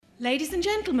Ladies and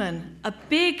gentlemen, a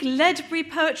big Ledbury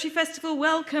Poetry Festival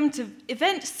welcome to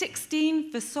event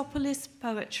 16, Versopolis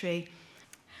Poetry.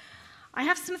 I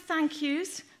have some thank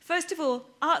yous. First of all,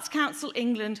 Arts Council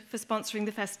England for sponsoring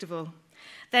the festival.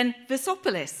 Then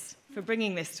Versopolis for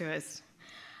bringing this to us.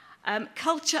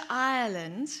 Culture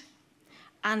Ireland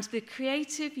and the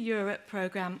Creative Europe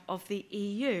programme of the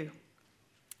EU.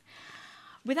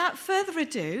 Without further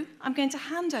ado, I'm going to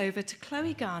hand over to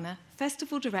Chloe Garner,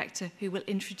 Festival Director, who will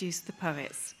introduce the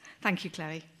poets. Thank you,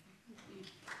 Chloe.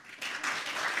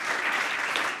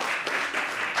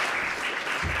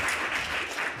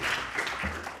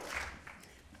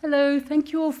 Hello,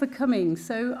 thank you all for coming.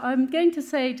 So I'm going to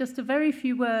say just a very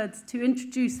few words to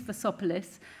introduce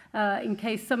Versopolis, in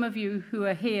case some of you who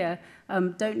are here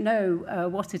don't know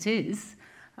what it is.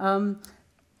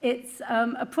 It's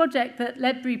a project that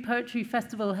Ledbury Poetry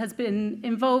Festival has been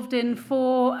involved in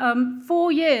for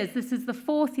 4 years. This is the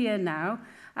 4th year now.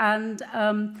 And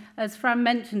as Fran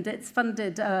mentioned, it's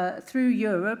funded through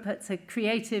Europe. It's a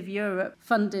Creative Europe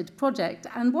funded project.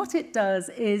 And what it does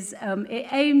is it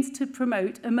aims to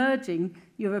promote emerging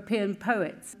European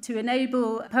poets, to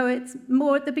enable poets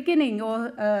more at the beginning or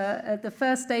at the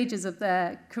first stages of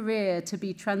their career to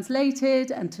be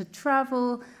translated and to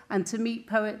travel and to meet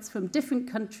poets from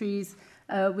different countries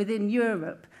within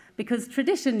Europe. Because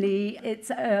traditionally,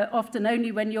 it's often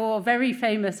only when you're very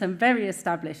famous and very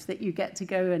established that you get to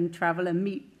go and travel and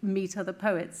meet other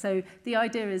poets. So the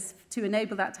idea is to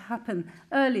enable that to happen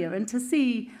earlier and to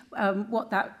see what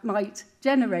that might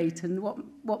generate and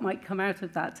what might come out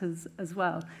of that as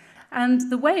well.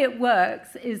 And the way it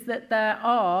works is that there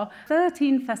are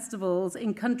 13 festivals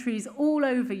in countries all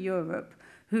over Europe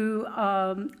who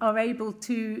are able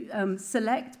to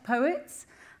select poets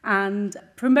and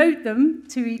promote them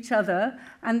to each other,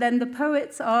 and then the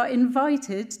poets are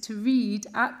invited to read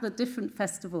at the different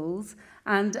festivals,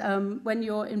 and when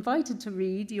you're invited to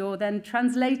read, you're then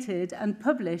translated and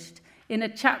published in a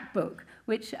chapbook,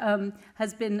 which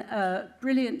has been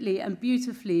brilliantly and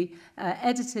beautifully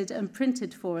edited and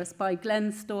printed for us by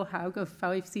Glenn Storhaug of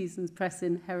 5 Seasons Press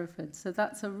in Hereford. So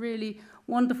that's a really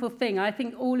wonderful thing. I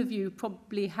think all of you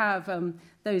probably have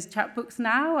those chapbooks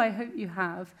now. I hope you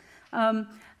have.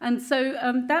 And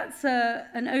so that's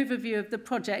an overview of the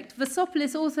project.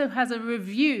 Versopolis also has a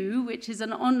review, which is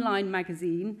an online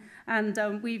magazine,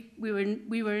 and we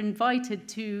were invited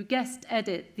to guest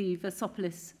edit the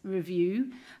Versopolis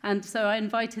review. And so I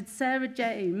invited Sarah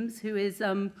James, who is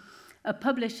a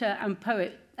publisher and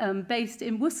poet based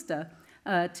in Worcester,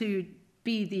 to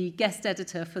be the guest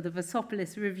editor for the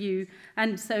Versopolis review.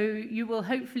 And so you will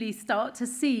hopefully start to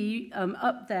see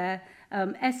up there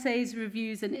essays,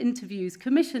 reviews and interviews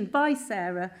commissioned by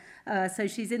Sarah. So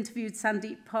she's interviewed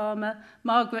Sandeep Palmer.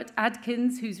 Margaret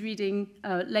Adkins, who's reading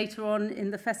later on in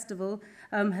the festival,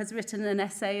 has written an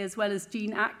essay, as well as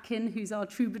Jean Atkin, who's our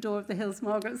troubadour of the hills.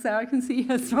 Margaret's there, I can see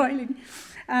her smiling.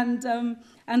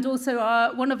 And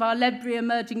also one of our Ledbury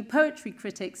emerging poetry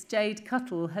critics, Jade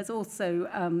Cuttle, has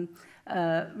also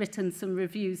written some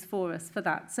reviews for us for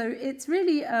that. So it's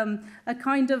really a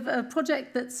kind of a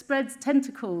project that spreads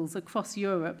tentacles across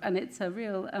Europe, and it's a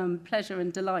real pleasure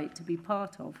and delight to be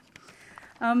part of.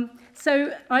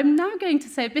 So I'm now going to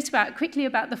say a bit quickly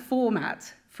about the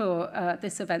format for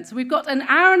this event. So we've got an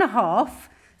hour and a half,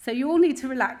 so you all need to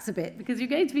relax a bit because you're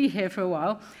going to be here for a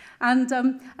while.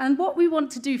 And what we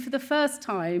want to do for the first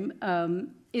time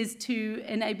is to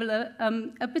enable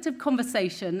a bit of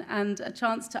conversation and a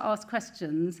chance to ask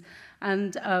questions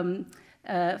and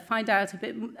find out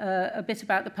a bit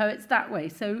about the poets that way.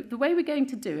 So the way we're going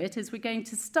to do it is we're going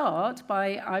to start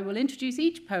by, I will introduce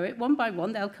each poet one by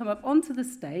one. They'll come up onto the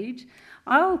stage.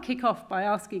 I'll kick off by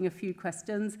asking a few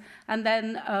questions, and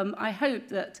then I hope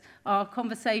that our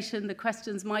conversation, the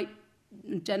questions might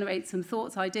generate some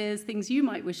thoughts, ideas, things you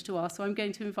might wish to ask. So I'm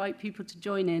going to invite people to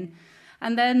join in.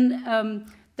 And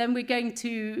then we're going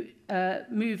to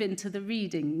move into the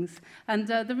readings. And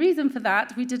the reason for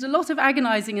that, we did a lot of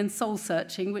agonizing and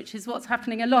soul-searching, which is what's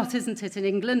happening a lot, isn't it, in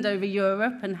England over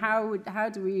Europe, and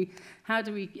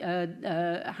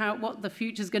what the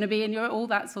future's going to be in Europe, all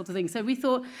that sort of thing. So we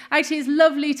thought, actually, it's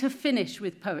lovely to finish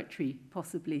with poetry,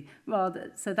 possibly,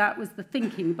 rather. So that was the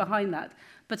thinking behind that.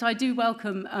 But I do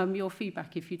welcome your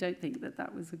feedback if you don't think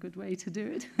that was a good way to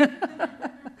do it.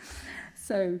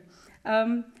 So...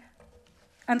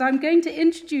 and I'm going to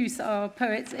introduce our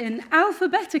poets in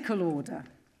alphabetical order.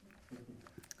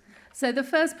 So the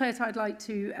first poet I'd like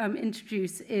to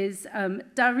introduce is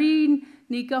Dareen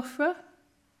Nigofra.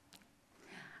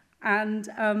 And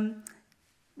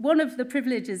one of the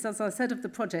privileges, as I said, of the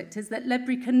project is that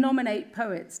Ledbury can nominate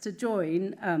poets to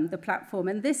join the platform.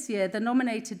 And this year, the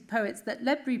nominated poets that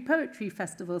Ledbury Poetry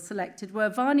Festival selected were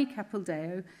Varney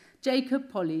Capildeo,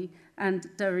 Jacob Polly, and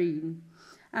Doreen.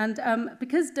 And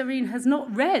because Doreen has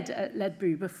not read at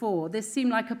Ledbury before, this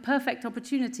seemed like a perfect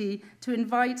opportunity to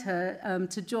invite her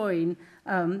to join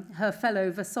her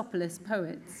fellow Versopolis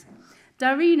poets.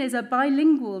 Doreen is a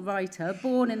bilingual writer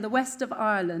born in the west of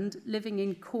Ireland, living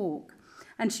in Cork.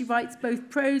 And she writes both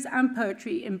prose and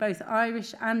poetry in both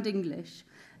Irish and English.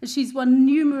 She's won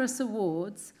numerous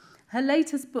awards. Her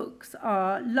latest books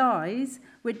are Lies,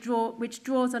 which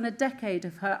draws on a decade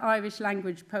of her Irish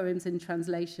language poems in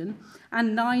translation,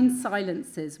 and 9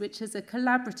 Silences, which is a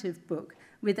collaborative book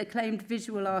with acclaimed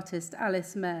visual artist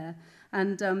Alice Mayer.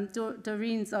 And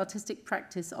Doreen's artistic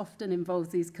practice often involves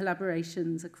these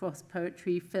collaborations across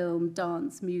poetry, film,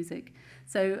 dance, music.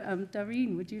 So,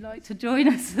 Doreen, would you like to join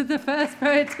us for the first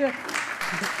poet?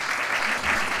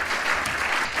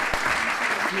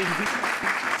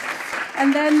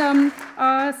 And then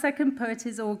our second poet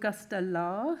is Augusta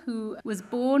Lahr, who was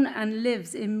born and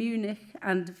lives in Munich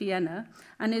and Vienna,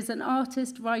 and is an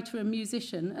artist, writer, and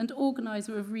musician, and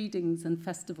organizer of readings and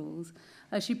festivals.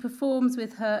 She performs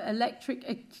with her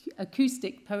electric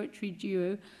acoustic poetry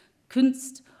duo,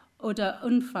 Kunst oder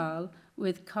Unfall,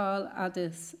 with Karl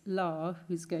Adis Lahr,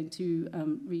 who's going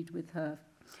to read with her,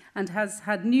 and has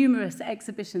had numerous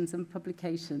exhibitions and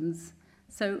publications.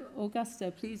 So,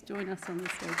 Augusta, please join us on the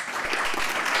stage.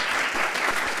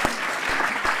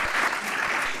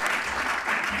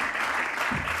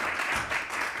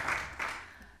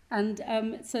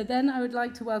 And so then I would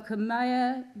like to welcome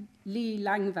Maya Lee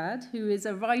Langvad, who is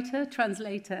a writer,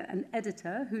 translator, and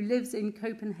editor who lives in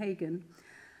Copenhagen.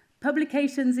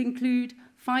 Publications include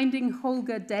Finding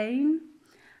Holger Dane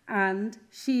and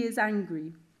She is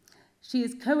Angry. She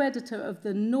is co-editor of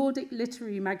the Nordic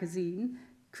literary magazine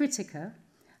Critica,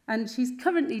 and she's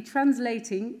currently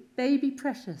translating Baby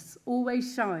Precious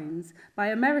Always Shines by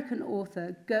American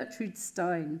author Gertrude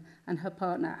Stein and her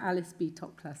partner Alice B.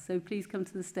 Toklas. So please come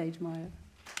to the stage, Maya.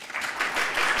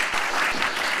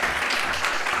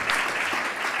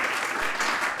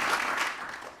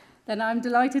 Then I'm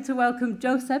delighted to welcome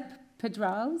Josep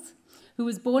Pedrals, who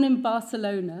was born in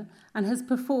Barcelona and has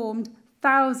performed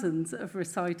thousands of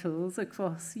recitals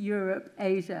across Europe,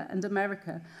 Asia, and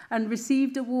America, and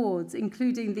received awards,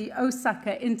 including the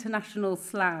Osaka International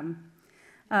Slam.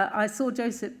 I saw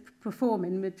Josep perform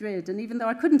in Madrid, and even though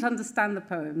I couldn't understand the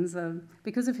poems,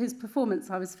 because of his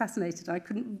performance, I was fascinated. I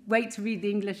couldn't wait to read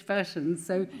the English versions.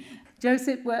 So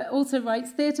Josep also writes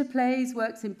theatre plays,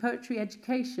 works in poetry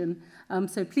education,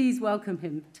 so please welcome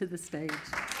him to the stage.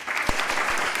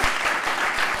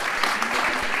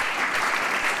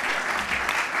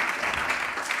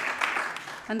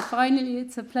 And finally,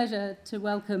 it's a pleasure to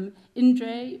welcome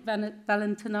Indre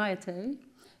Valentinaite,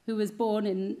 who was born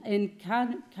in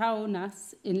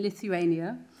Kaunas in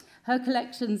Lithuania. Her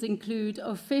collections include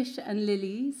Of Fish and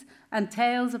Lilies and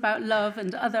Tales about Love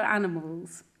and Other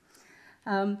Animals.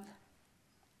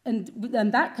 And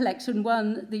that collection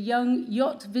won the Young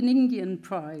Yacht Veningian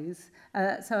Prize.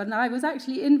 And I was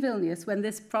actually in Vilnius when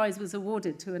this prize was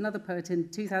awarded to another poet in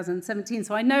 2017,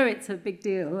 so I know it's a big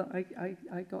deal.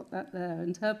 I got that there.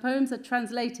 And her poems are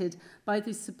translated by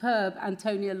the superb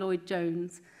Antonia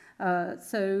Lloyd-Jones.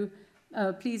 So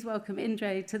please welcome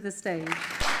Indre to the stage.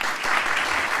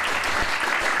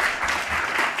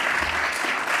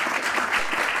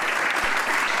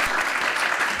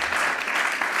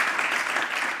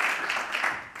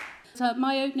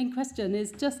 My opening question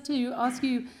is just to ask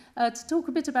you to talk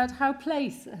a bit about how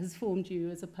place has formed you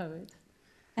as a poet.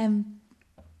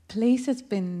 Place has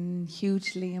been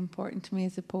hugely important to me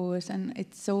as a poet, and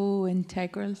it's so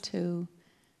integral to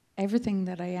everything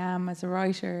that I am as a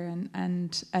writer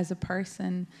and as a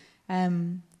person.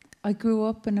 I grew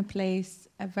up in a place,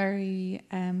 a very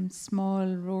small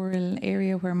rural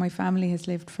area where my family has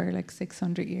lived for like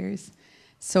 600 years.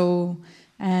 So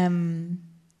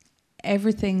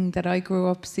everything that I grew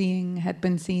up seeing had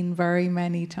been seen very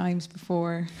many times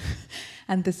before,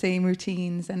 and the same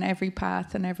routines, and every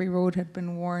path and every road had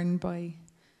been worn by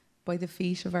the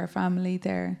feet of our family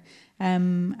there.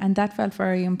 And that felt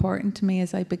very important to me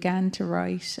as I began to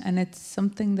write, and it's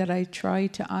something that I try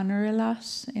to honour a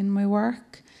lot in my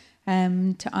work,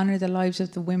 to honour the lives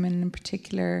of the women in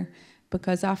particular,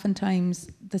 because oftentimes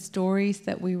the stories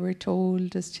that we were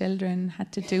told as children had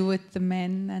to do with the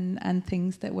men and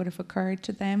things that would have occurred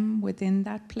to them within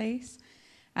that place.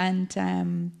 And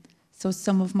so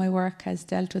some of my work has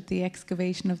dealt with the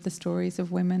excavation of the stories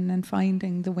of women and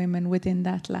finding the women within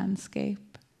that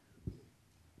landscape.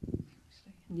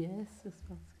 Yes,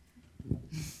 response.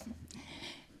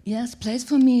 Yes, place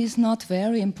for me is not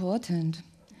very important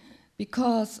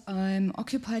because I'm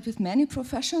occupied with many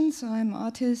professions. I'm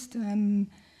artist, I'm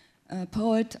a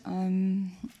poet,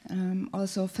 I'm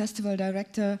also festival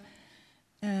director,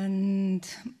 and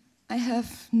I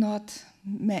have not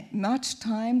much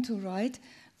time to write,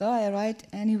 though I write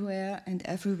anywhere and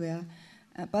everywhere.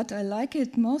 But I like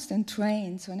it most in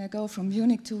trains. When I go from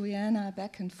Munich to Vienna,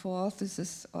 back and forth, this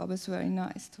is always very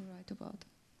nice to write about.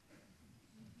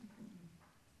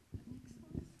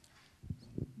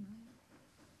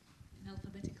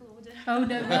 Oh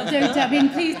no, well, don't, I mean,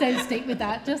 please don't stick with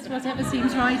that, just whatever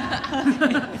seems right.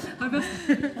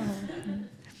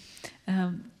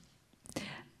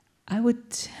 I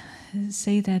would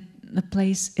say that the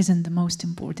place isn't the most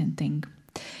important thing.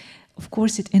 Of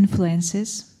course it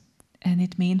influences, and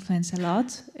it may influence a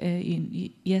lot.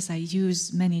 Yes, I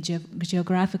use many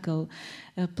geographical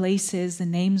places, the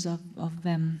names of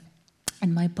them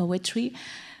in my poetry,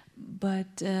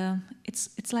 but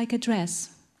it's like a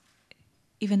dress.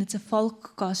 Even it's a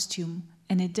folk costume,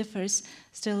 and it differs.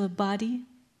 Still, a body,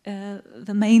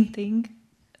 the main thing,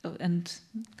 and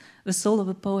the soul of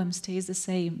a poem stays the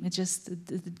same. It's just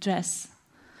the dress,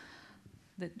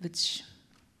 which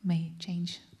may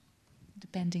change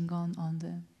depending on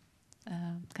the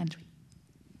country.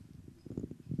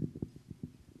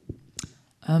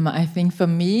 I think for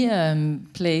me,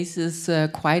 place is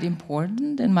quite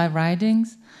important in my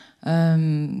writings.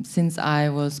 Since I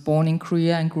was born in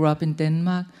Korea and grew up in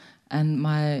Denmark, and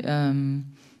my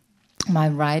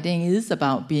writing is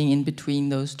about being in between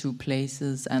those two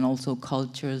places and also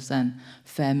cultures and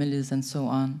families and so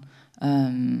on.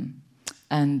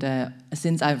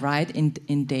 Since I write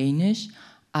in Danish,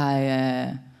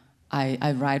 I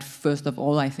write first of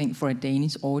all, I think, for a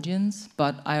Danish audience,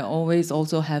 but I always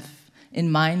also have in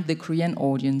mind the Korean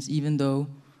audience, even though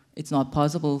it's not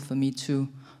possible for me to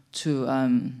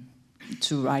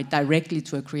write directly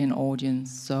to a Korean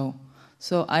audience.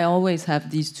 So I always have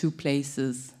these two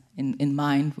places in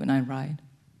mind when I write.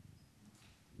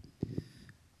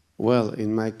 Well,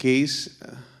 in my case,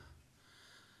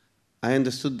 I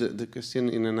understood the question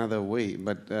in another way,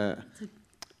 but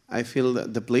I feel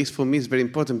that the place for me is very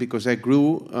important because I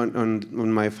grew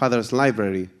on my father's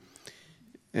library,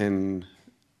 and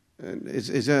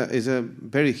it's a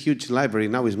very huge library.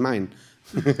 Now it's mine.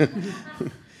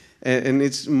 And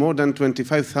it's more than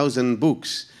 25,000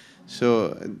 books,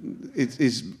 so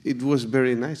it was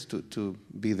very nice to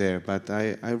be there. But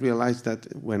I realized that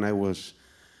when I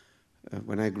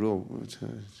grew,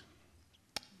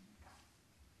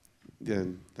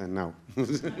 than now.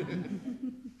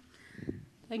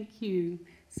 Thank you.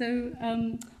 So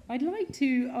I'd like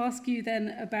to ask you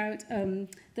then about the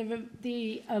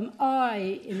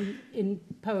I in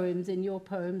poems, in your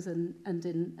poems and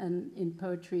in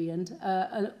poetry, and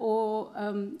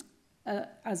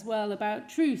as well about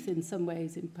truth in some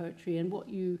ways in poetry and what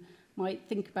you might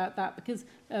think about that, because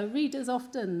readers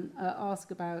often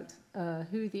ask about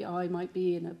who the I might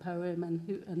be in a poem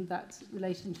and that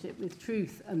relationship with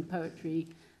truth and poetry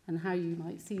and how you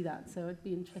might see that. So I'd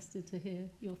be interested to hear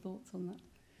your thoughts on that.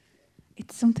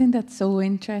 It's something that's so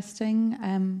interesting.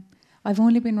 I've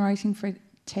only been writing for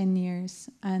 10 years,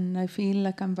 and I feel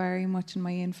like I'm very much in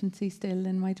my infancy still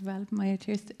in my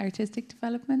artistic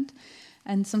development,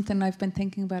 and something I've been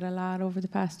thinking about a lot over the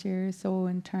past year or so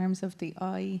in terms of the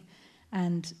I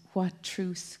and what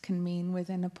truth can mean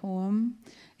within a poem.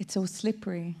 It's so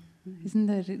slippery, isn't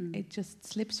it? It just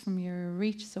slips from your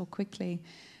reach so quickly.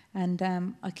 And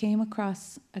I came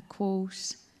across a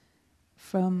quote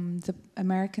from the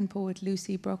American poet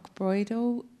Lucy Brooke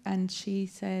Broido, and she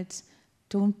said,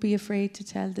 "Don't be afraid to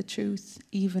tell the truth,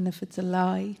 even if it's a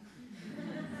lie."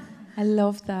 I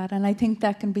love that, and I think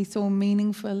that can be so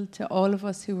meaningful to all of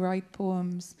us who write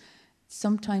poems.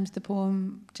 Sometimes the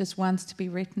poem just wants to be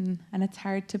written, and it's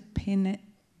hard to pin it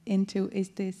into, is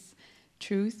this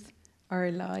truth or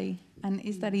a lie? And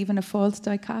is that even a false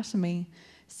dichotomy?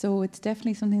 So it's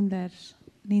definitely something that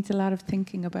needs a lot of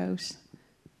thinking about.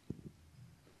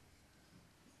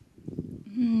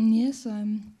 Yes,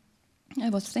 I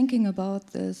was thinking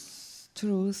about this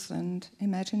truth and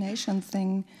imagination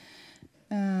thing,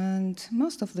 and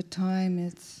most of the time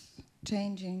it's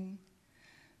changing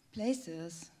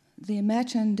places. The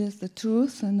imagined is the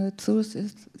truth, and the truth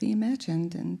is the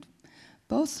imagined, and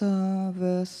both are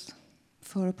worth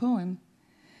for a poem.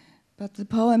 But the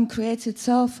poem creates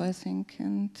itself, I think,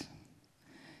 and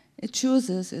it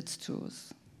chooses its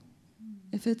truth.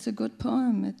 If it's a good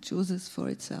poem, it chooses for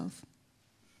itself.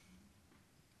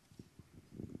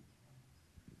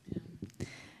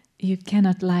 You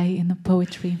cannot lie in a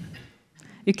poetry.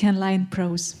 You can lie in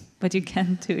prose, but you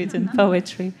can't do it in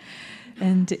poetry.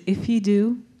 And if you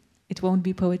do, it won't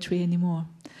be poetry anymore.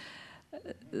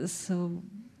 So,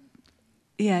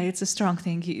 yeah, it's a strong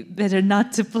thing. You better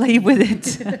not to play with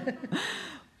it.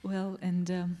 Well,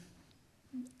 and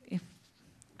if,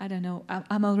 I don't know,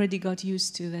 I'm already got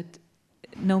used to that.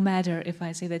 No matter if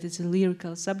I say that it's a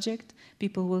lyrical subject,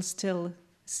 people will still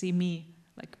see me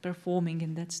like performing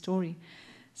in that story.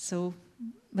 So,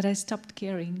 but I stopped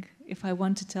caring. If I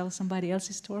want to tell somebody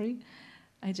else's story,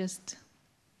 I just,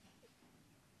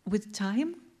 with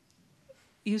time,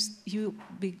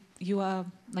 you are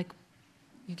like,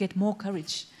 you get more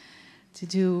courage to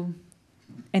do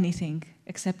anything,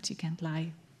 except you can't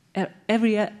lie.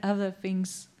 Every other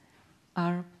things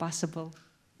are possible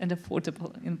and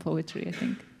affordable in poetry, I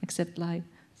think, except lie.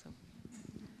 So.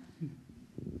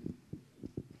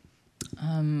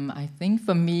 I think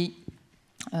for me,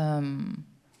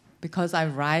 because I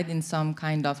write in some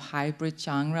kind of hybrid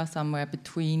genre, somewhere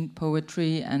between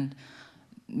poetry and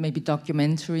maybe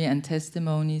documentary and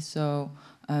testimony, so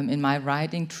in my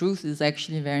writing, truth is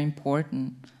actually very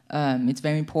important. It's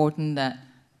very important that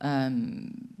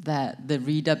that the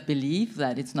reader believe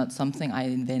that it's not something I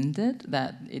invented,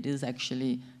 that it is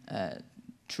actually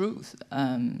truth.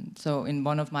 So in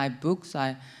one of my books,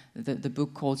 the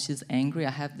book called She's Angry,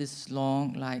 I have this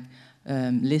long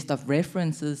list of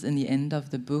references in the end of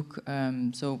the book,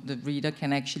 so the reader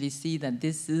can actually see that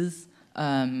this is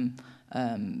the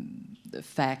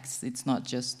facts. It's not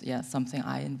just something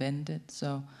I invented.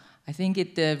 So I think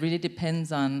it really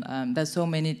depends on, there's so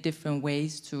many different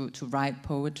ways to write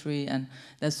poetry, and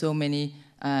there's so many,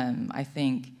 I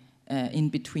think, in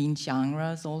between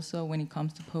genres also when it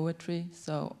comes to poetry.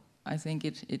 So I think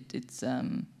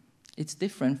it's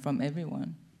different from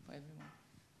everyone. For everyone.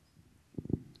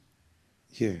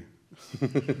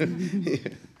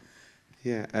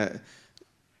 Yeah.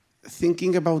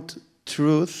 Thinking about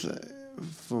truth,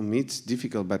 for me it's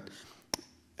difficult, but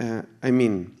I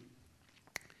mean,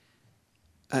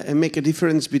 I make a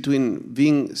difference between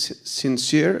being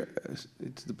sincere,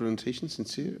 it's the pronunciation,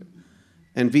 sincere,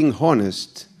 and being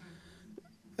honest.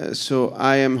 So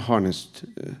I am honest,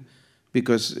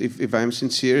 because if I'm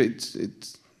sincere,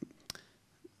 it's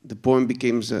the poem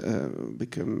become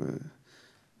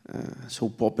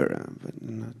soap opera, but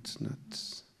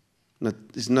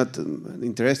it's not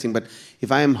interesting. But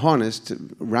if I am honest,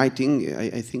 writing,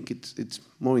 I think it's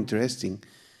more interesting,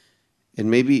 and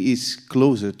maybe it's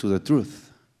closer to the truth.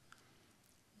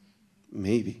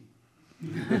 Maybe.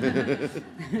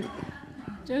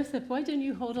 Joseph, why don't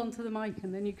you hold on to the mic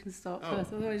and then you can start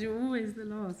first, otherwise you're always the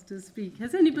last to speak.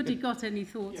 Has anybody got any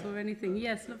thoughts or anything?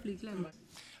 Yes, lovely, Glenn.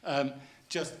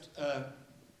 Just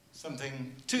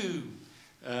something, two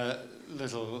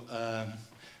little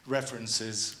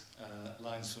references,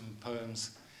 lines from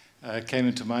poems came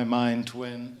into my mind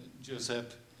when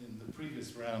Joseph, in the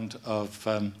previous round of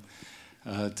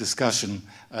discussion,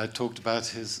 talked about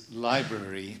his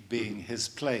library being his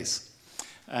place.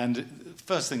 And the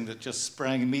first thing that just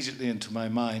sprang immediately into my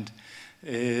mind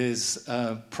is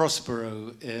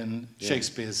Prospero in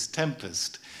Shakespeare's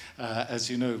Tempest. As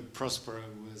you know, Prospero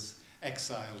was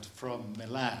exiled from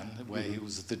Milan, where he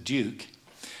was the Duke,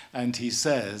 and he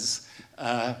says,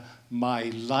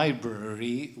 my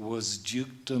library was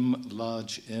dukedom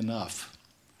large enough.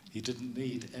 He didn't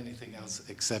need anything else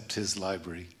except his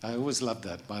library. I always loved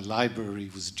that. My library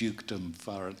was dukedom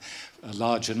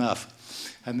large enough.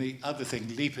 And the other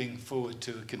thing, leaping forward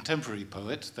to a contemporary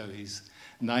poet, though he's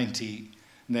 90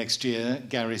 next year,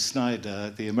 Gary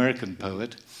Snyder, the American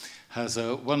poet, has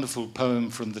a wonderful poem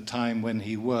from the time when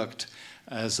he worked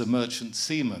as a merchant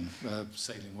seaman,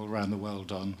 sailing all around the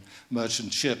world on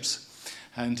merchant ships.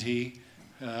 And he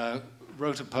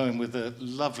wrote a poem with a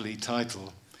lovely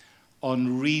title,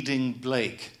 On Reading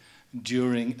Blake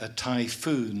During a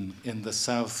Typhoon in the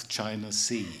South China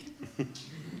Sea.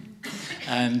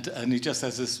 and he just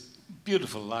has this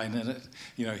beautiful line in it.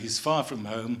 You know, he's far from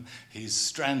home. He's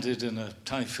stranded in a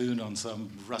typhoon on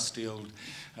some rusty old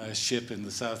ship in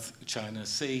the South China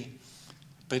Sea.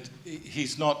 But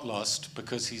he's not lost,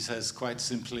 because he says quite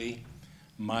simply,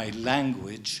 my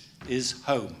language is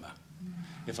home.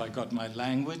 If I got my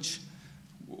language,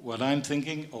 what I'm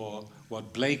thinking, or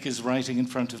what Blake is writing in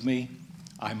front of me,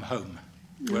 I'm home,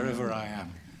 wherever I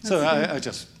am. So I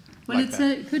just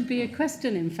it could be a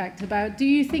question, in fact, about, do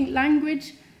you think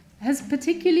language has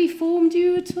particularly formed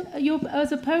you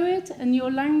as a poet, and your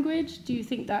language? Do you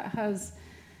think that has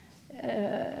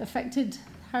affected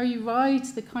how you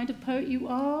write, the kind of poet you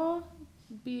are?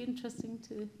 It'd be interesting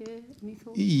to hear any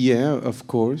thoughts. Yeah, of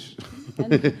course.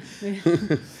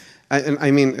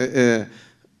 I mean,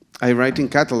 I write in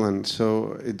Catalan,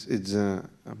 so it's a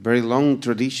very long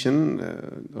tradition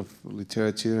of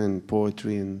literature and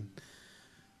poetry,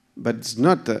 but it's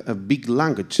not a big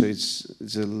language. So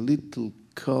it's a little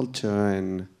culture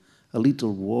and a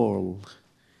little world.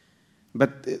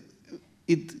 But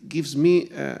it gives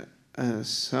me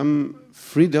some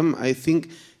freedom. I think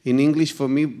in English, for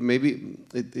me, maybe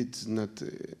it's not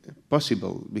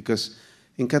possible, because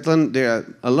in Catalan there are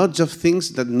a lot of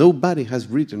things that nobody has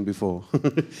written before.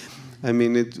 I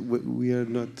mean, we are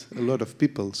not a lot of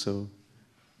people, so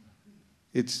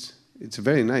it's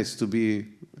very nice to be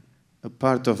a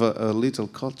part of a little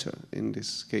culture in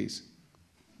this case.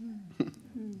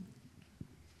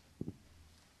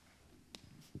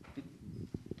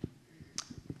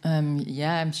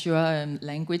 Yeah, I'm sure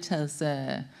language has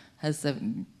a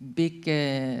big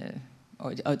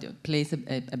or plays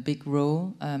a big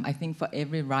role. I think for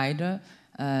every writer,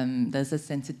 there's a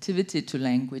sensitivity to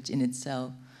language in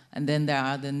itself, and then there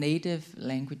are the native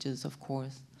languages, of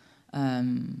course.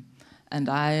 And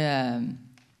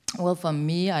well, for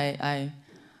me, I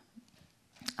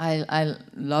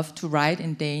love to write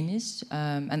in Danish,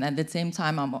 and at the same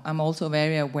time, I'm also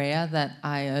very aware that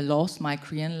I lost my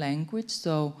Korean language.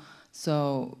 So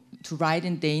to write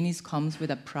in Danish comes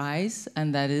with a price,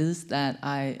 and that is that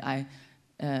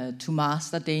to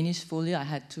master Danish fully, I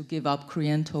had to give up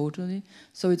Korean totally.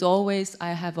 So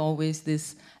I have always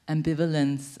this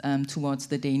ambivalence towards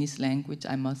the Danish language,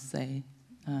 I must say.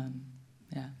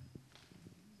 Yeah.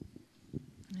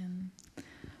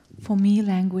 For me,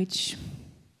 language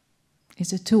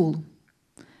is a tool,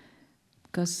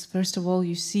 because first of all,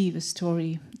 you see the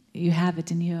story, you have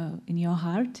it in your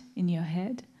heart, in your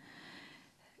head,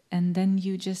 and then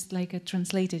you just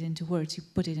translate it into words. You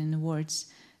put it in the words.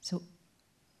 So,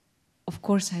 of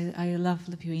course, I love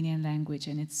Lithuanian language,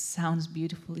 and it sounds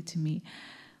beautifully to me.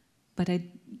 But I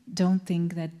don't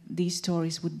think that these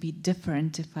stories would be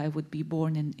different if I would be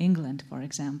born in England, for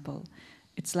example.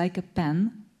 It's like a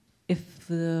pen. If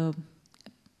the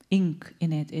ink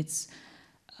in it's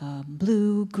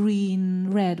blue,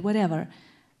 green, red, whatever,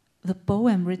 the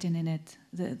poem written in it,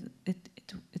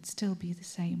 it'd still be the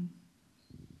same.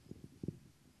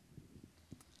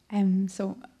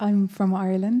 So I'm from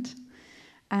Ireland,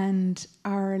 and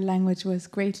our language was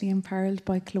greatly imperiled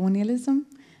by colonialism,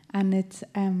 and it's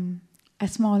a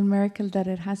small miracle that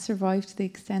it has survived to the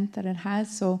extent that it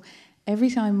has. So every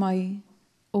time I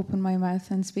open my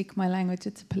mouth and speak my language,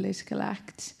 it's a political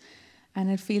act. And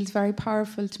it feels very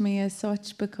powerful to me as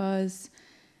such, because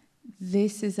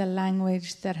this is a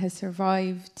language that has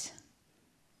survived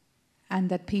and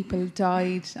that people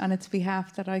died on its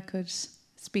behalf that I could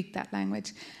speak that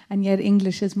language. And yet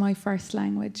English is my first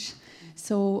language.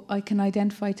 So I can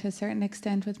identify to a certain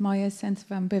extent with Maya's sense of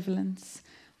ambivalence.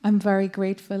 I'm very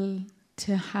grateful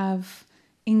to have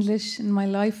English in my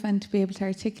life and to be able to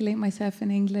articulate myself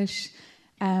in English.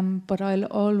 But I'll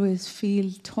always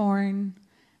feel torn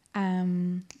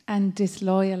and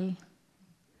disloyal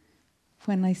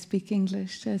when I speak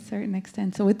English to a certain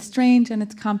extent. So it's strange and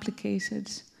it's complicated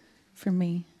for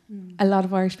me. A lot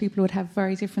of Irish people would have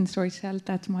very different stories to tell.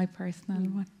 That's my personal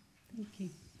one. Thank you.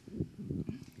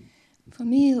 For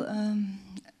me,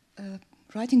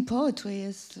 writing poetry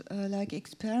is like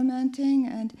experimenting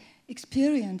and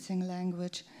experiencing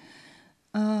language.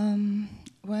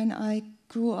 When I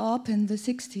grew up in the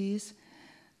 60s,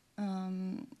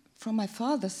 from my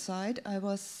father's side, I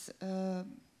was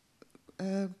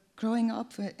growing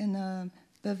up in a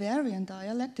Bavarian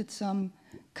dialect. It's some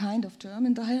kind of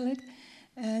German dialect.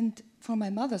 And from my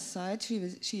mother's side,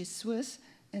 she is Swiss,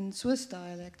 in Swiss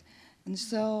dialect. And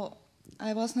so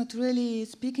I was not really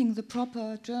speaking the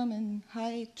proper German,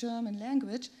 high German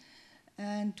language.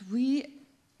 And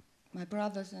my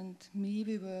brothers and me,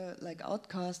 we were like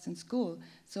outcasts in school.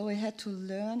 So we had to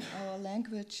learn our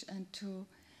language and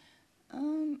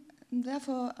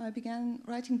therefore I began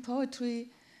writing poetry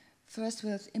first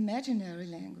with imaginary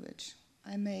language.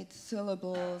 I made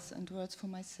syllables and words for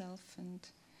myself, and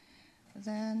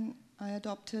then I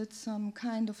adopted some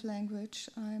kind of language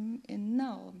I'm in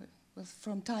now,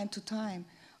 from time to time,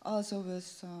 also with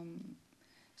some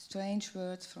strange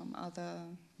words from other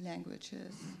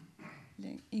languages,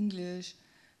 like English,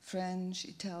 French,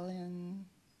 Italian.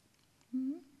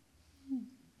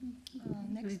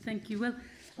 Next. Thank you. Well,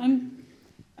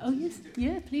 oh yes,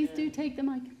 yeah. Please do take the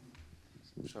mic.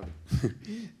 Sorry.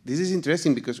 This is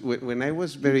interesting because when I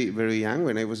was very, very young,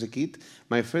 when I was a kid,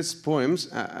 my first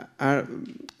poems are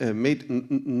made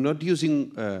not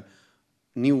using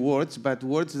new words, but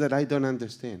words that I don't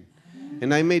understand.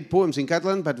 And I made poems in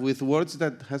Catalan, but with words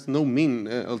that has no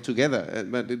meaning altogether.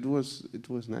 But it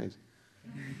was nice.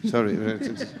 Sorry.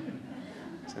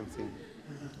 something.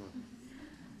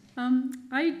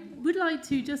 I would like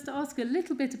to just ask a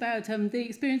little bit about the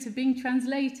experience of being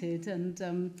translated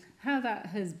and how that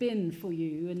has been for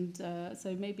you. And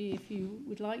so maybe if you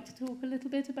would like to talk a little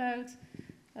bit about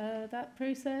that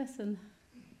process and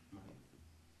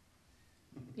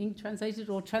being translated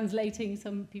or translating.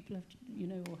 Some people have,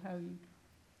 or how you,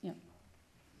 yeah.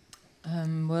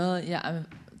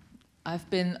 I've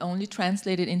been only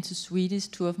translated into Swedish.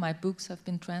 2 of my books have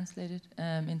been translated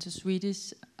into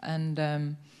Swedish, and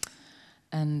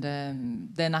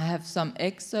then I have some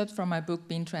excerpts from my book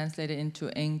being translated into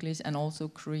English and also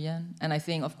Korean. And I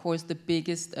think, of course, the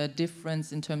biggest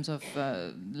difference in terms of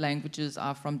languages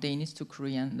are from Danish to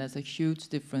Korean. There's a huge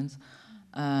difference.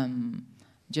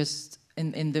 Just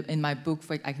in my book,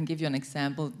 I can give you an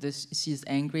example. She's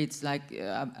Angry. It's like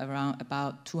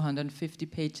about 250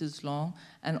 pages long,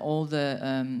 and all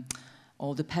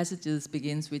the passages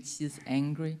begins with she's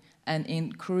angry. And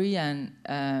in Korean,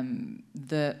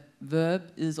 the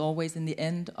verb is always in the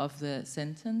end of the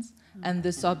sentence, and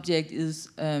the subject is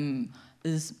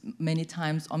many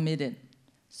times omitted.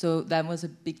 So that was a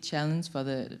big challenge for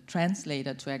the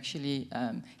translator to actually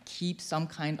keep some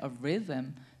kind of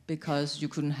rhythm, because you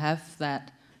couldn't have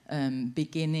that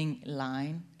beginning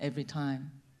line every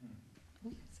time.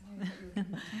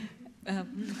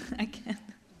 I can.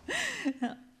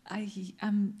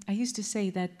 I used to say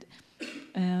that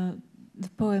the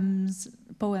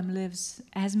poem lives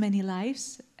as many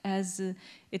lives as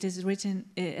it is written.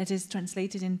 It is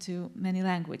translated into many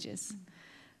languages.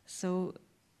 So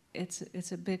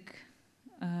it's a big.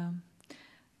 I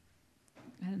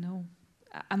don't know.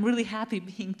 I'm really happy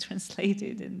being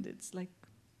translated, and it's like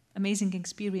amazing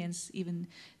experience even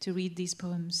to read these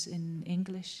poems in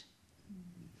English.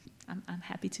 I'm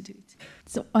happy to do it.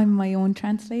 So I'm my own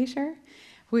translator,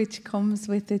 which comes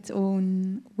with its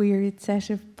own weird set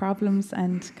of problems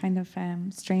and kind of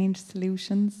strange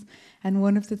solutions. And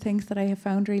one of the things that I have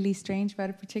found really strange about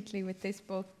it, particularly with this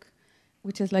book,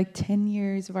 which is like 10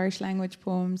 years of Irish language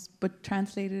poems, but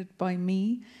translated by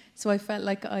me. So I felt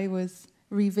like I was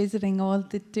revisiting all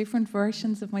the different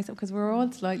versions of myself, because we're all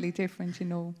slightly different,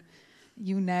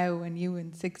 you now and you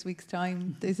in 6 weeks'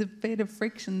 time. There's a bit of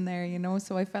friction there,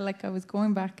 so I felt like I was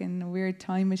going back in a weird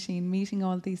time machine, meeting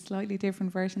all these slightly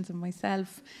different versions of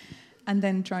myself, and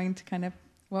then trying to kind of,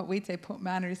 what we'd say, put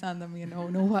manners on them,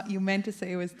 know what you meant to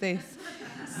say was this.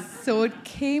 So it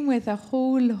came with a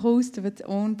whole host of its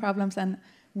own problems, and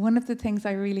one of the things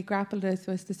I really grappled with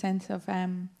was the sense of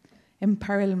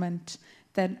imperilment,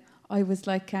 that I was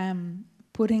like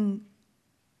putting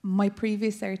my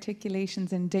previous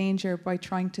articulations in danger by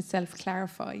trying to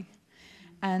self-clarify.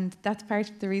 And that's part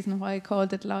of the reason why I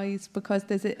called it lies, because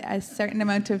there's a certain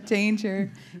amount of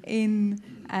danger in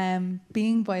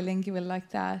being bilingual like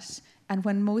that. And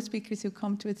when most speakers who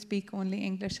come to it speak only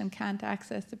English and can't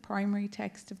access the primary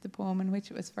text of the poem in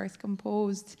which it was first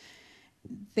composed,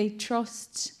 they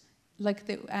trust, like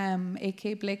the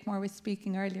A.K. Blakemore was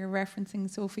speaking earlier, referencing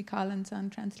Sophie Collins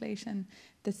on translation,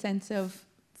 the sense of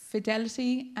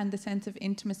fidelity and the sense of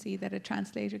intimacy that a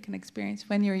translator can experience.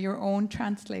 When you're your own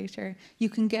translator, you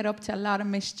can get up to a lot of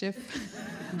mischief.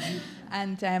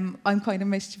 And I'm quite a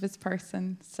mischievous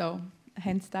person, so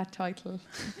hence that title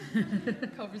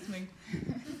covers me.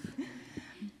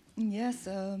 Yes.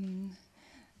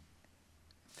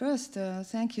 First,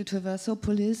 thank you to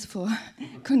Versopolis for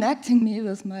connecting me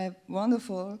with my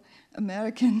wonderful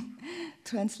American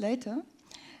translator.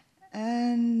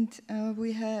 And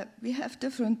we have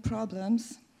different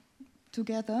problems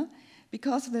together,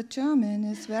 because the German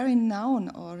is very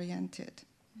noun-oriented.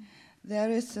 There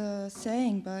is a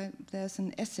saying there's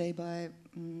an essay by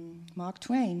Mark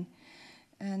Twain,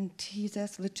 and he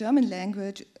says the German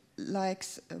language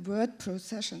likes word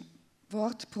procession.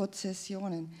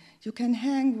 Wortprozessionen. You can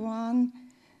hang one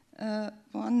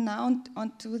noun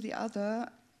onto the other.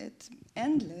 It's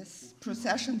endless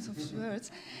processions of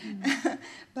words,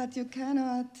 but you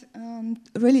cannot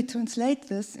really translate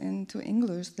this into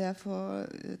English. Therefore,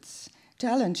 it's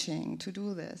challenging to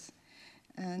do this.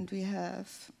 And we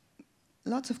have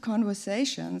lots of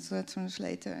conversations, the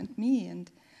translator and me,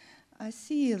 and I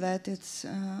see that it's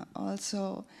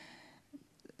also,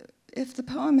 if the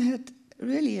poem had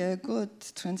really a good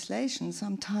translation,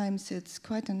 sometimes it's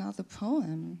quite another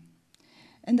poem,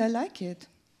 and I like it.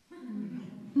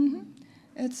 Mm-hmm.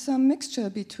 It's a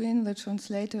mixture between the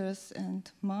translators and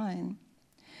mine.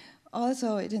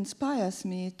 Also, it inspires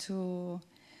me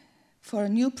for a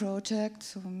new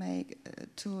project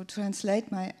to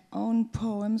translate my own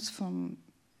poems from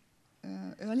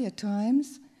earlier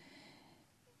times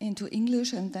into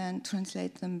English and then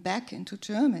translate them back into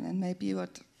German, and maybe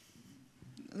what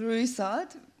the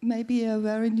result may be a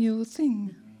very new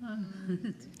thing.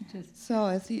 So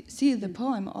I see the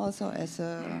poem also as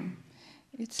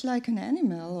it's like an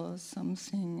animal or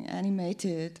something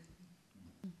animated.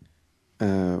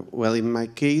 Well, in my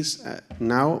case,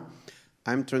 now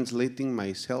I'm translating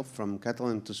myself from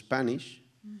Catalan to Spanish,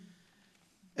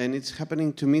 and it's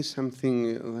happening to me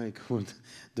something like what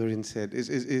Doreen said.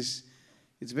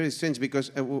 It's very strange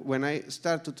because when I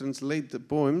start to translate the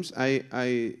poems,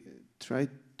 I try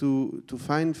to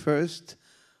find first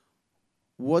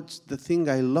what's the thing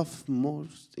I love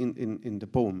most in the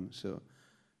poem. So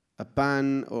a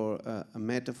pun or a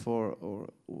metaphor or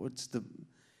what's the...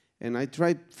 And I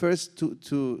tried first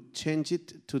to change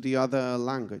it to the other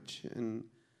language.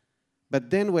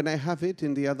 But then when I have it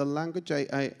in the other language,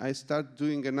 I start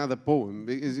doing another poem.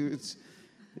 Because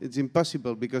it's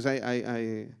impossible because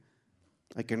I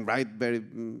can write very,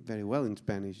 very well in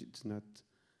Spanish. It's not...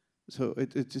 So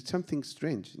it's something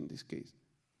strange in this case.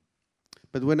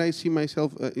 But when I see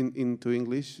myself into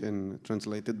English and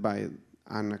translated by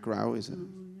Anna Crow, it's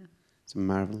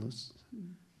marvelous.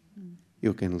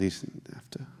 You can listen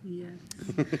after. Yeah.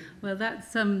 Well,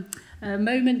 that's a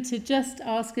moment to just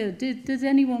ask does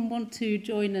anyone want to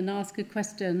join and ask a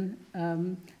question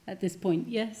at this point?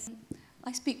 Yes?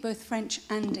 I speak both French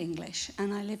and English,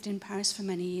 and I lived in Paris for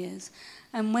many years.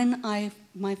 And when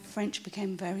my French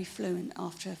became very fluent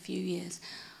after a few years,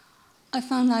 I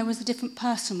found I was a different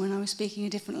person when I was speaking a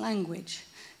different language.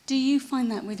 Do you find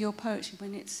that with your poetry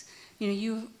when it's,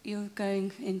 you're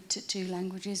going into two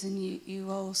languages and you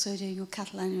are also doing your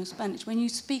Catalan and your Spanish. When you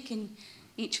speak in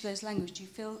each of those languages, do you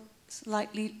feel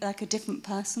slightly like a different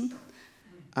person?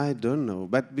 I don't know,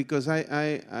 but because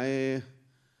I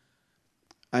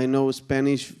know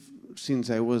Spanish since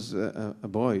I was a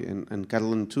boy and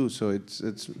Catalan too, so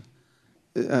it's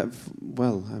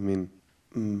well, I mean,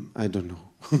 I don't know.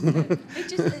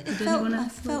 I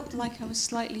felt like I was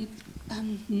slightly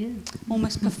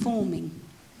almost performing.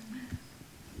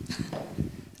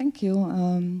 Thank you.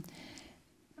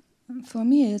 For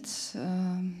me, it's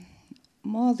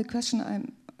more the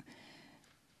question.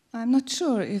 I'm not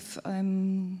sure if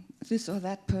I'm this or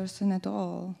that person at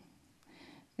all.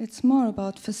 It's more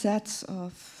about facets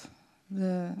of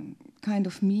the kind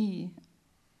of me.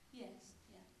 Yes.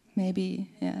 Yeah. Maybe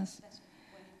yes.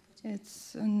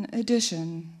 It's an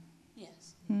addition.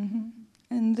 Yes. Mm-hmm.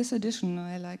 And this addition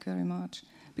I like very much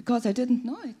because I didn't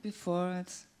know it before.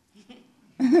 It's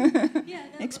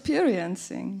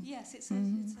experiencing. Yes, it's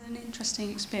an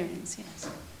interesting experience, yes.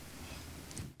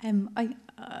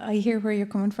 I hear where you're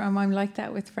coming from. I'm like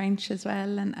that with French as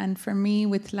well. And for me,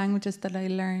 with languages that I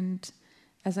learned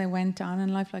as I went on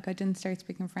in life, like I didn't start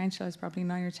speaking French till I was probably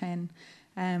 9 or 10.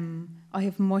 I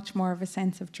have much more of a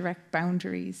sense of direct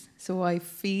boundaries. So I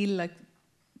feel like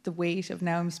the weight of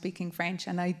now I'm speaking French,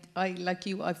 and I like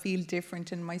you, I feel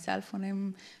different in myself when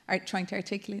I'm trying to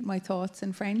articulate my thoughts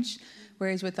in French,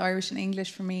 whereas with Irish and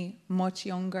English for me, much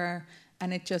younger,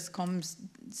 and it just comes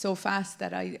so fast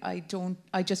that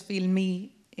I just feel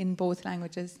me in both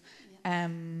languages.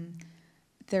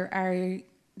 There are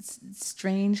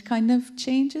strange kind of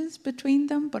changes between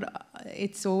them, but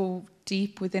it's so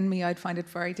deep within me, I'd find it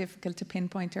very difficult to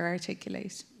pinpoint or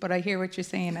articulate. But I hear what you're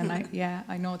saying, and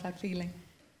I know that feeling.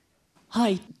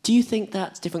 Hi, do you think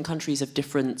that different countries have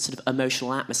different sort of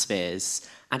emotional atmospheres?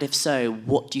 And if so,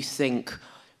 what do you think,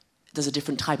 does a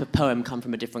different type of poem come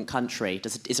from a different country?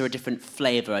 Is there a different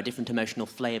flavour, a different emotional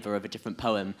flavour of a different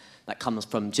poem that comes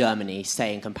from Germany,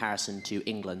 say, in comparison to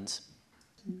England?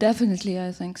 Definitely,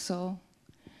 I think so.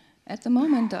 At the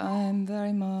moment, I'm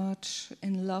very much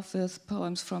in love with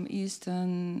poems from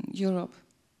Eastern Europe.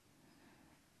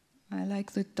 I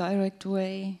like the direct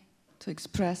way to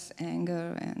express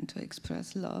anger and to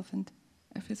express love and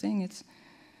everything.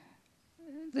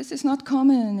 This is not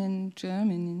common in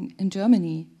Germany.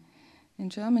 In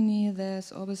Germany,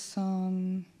 there's always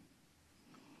some...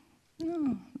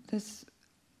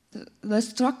 the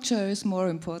structure is more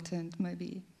important,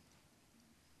 maybe.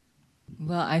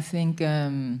 Well, I think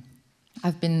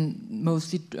I've been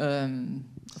mostly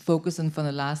focusing for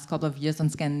the last couple of years on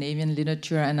Scandinavian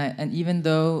literature, and even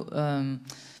though,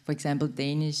 for example,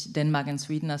 Danish, Denmark, and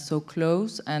Sweden are so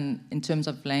close, and in terms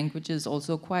of languages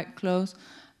also quite close,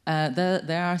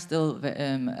 there are still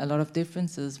a lot of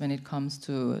differences when it comes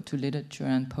to literature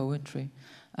and poetry.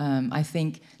 I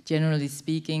think, generally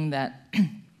speaking, that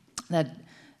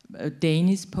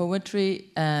Danish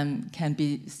poetry can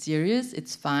be serious,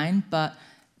 it's fine, but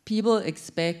people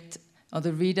expect, or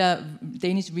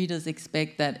Danish readers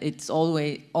expect that it's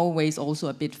always also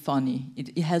a bit funny.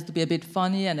 It has to be a bit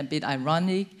funny and a bit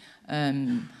ironic,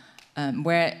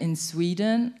 Where in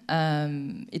Sweden,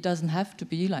 it doesn't have to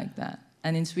be like that.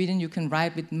 And in Sweden, you can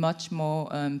write with much more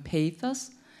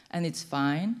pathos, and it's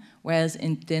fine. Whereas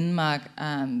in Denmark,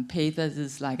 pathos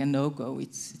is like a no-go.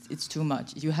 It's too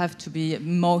much. You have to be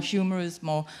more humorous,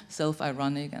 more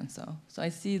self-ironic, and so. So I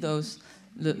see those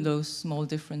small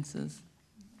differences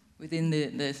within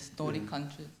the Nordic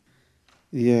countries.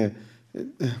 Yeah.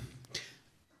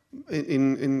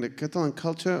 In the Catalan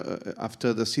culture,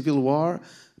 after the Civil War,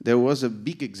 there was a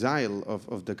big exile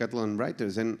of the Catalan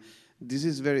writers. And this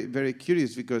is very, very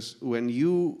curious, because when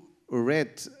you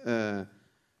read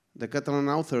the Catalan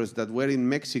authors that were in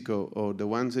Mexico or the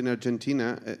ones in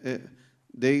Argentina,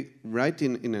 they write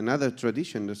in another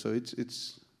tradition. So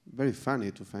it's very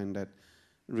funny to find that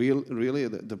really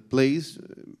the plays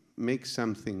make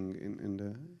something in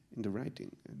the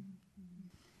writing.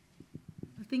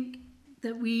 I think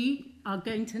that we are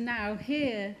going to now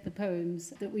hear the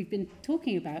poems that we've been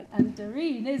talking about, and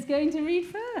Doreen is going to read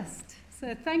first.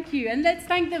 So thank you, and let's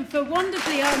thank them for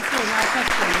wonderfully answering our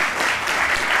questions.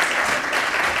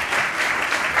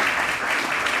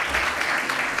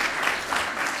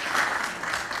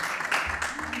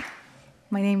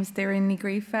 My name is Darren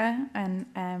Nigrifa, and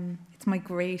it's my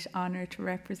great honour to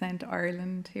represent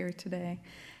Ireland here today.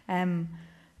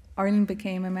 Ireland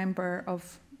became a member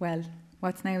of, well,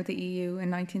 what's now the EU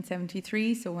in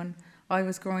 1973, so when I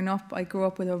was growing up, I grew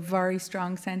up with a very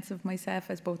strong sense of myself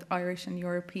as both Irish and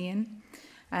European.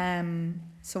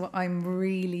 So I'm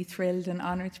really thrilled and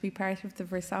honoured to be part of the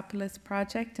Versopolis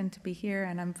project and to be here,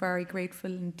 and I'm very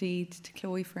grateful indeed to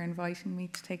Chloe for inviting me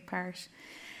to take part.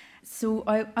 So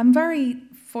I'm very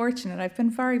fortunate. I've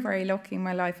been very, very lucky in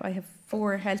my life. I have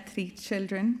 4 healthy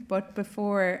children, but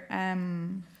before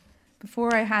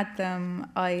I had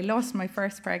them, I lost my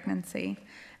first pregnancy,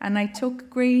 and I took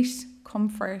great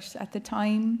comfort at the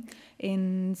time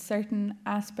in certain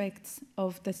aspects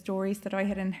of the stories that I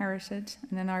had inherited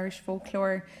in an Irish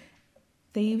folklore.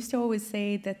 They used to always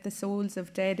say that the souls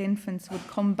of dead infants would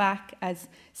come back as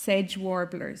sedge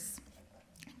warblers,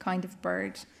 kind of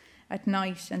bird, at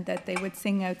night, and that they would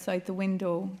sing outside the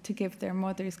window to give their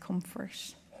mothers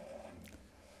comfort.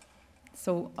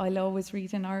 So I'll always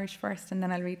read in Irish first, and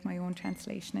then I'll read my own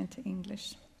translation into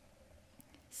English.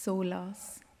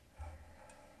 Solas.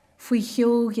 Fui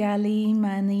heol galí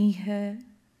maníthe,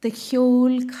 de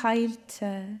heol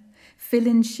cailte,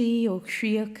 filin si ó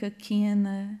chríocha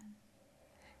cíana,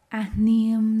 a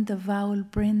níam de bhaul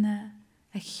brinne,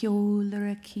 a heol ar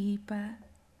a cípa,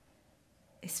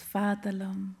 is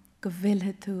fadalam, go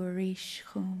bhilthe tú a ríis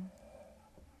chum.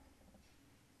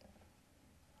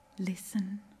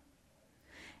 Listen.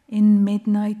 In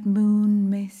midnight moon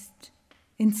mist,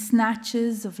 in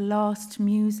snatches of lost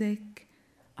music,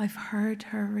 I've heard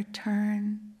her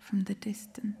return from the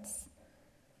distance.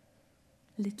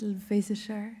 Little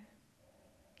visitor,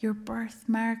 your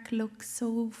birthmark looks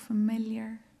so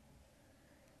familiar.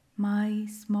 My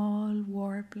small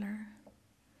warbler.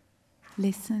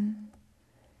 Listen,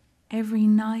 every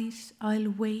night I'll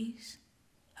wait,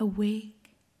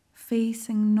 awake,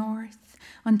 facing north,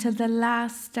 until the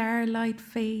last starlight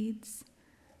fades.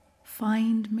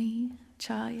 Find me,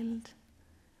 child.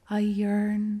 I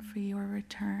yearn for your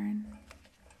return.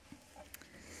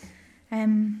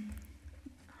 Hum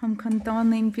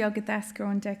condonin biogadasker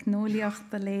on deknoliach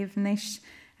the levenish.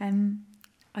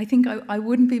 I think I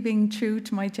wouldn't be being true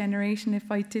to my generation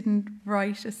if I didn't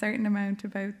write a certain amount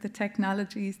about the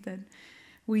technologies that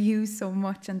we use so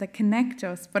much and that connect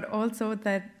us, but also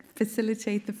that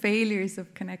facilitate the failures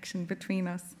of connection between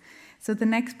us. So the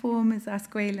next poem is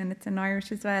Asquail, and it's in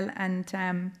Irish as well,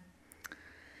 and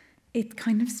it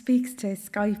kind of speaks to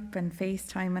Skype and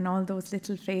FaceTime and all those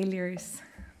little failures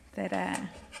that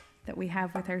we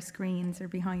have with our screens or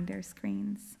behind our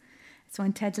screens. So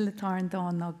in Tedelatar and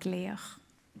Dawn no Gleach.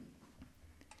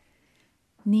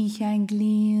 Ní chean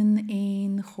glíon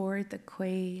ein chóir de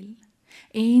quail,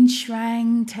 ein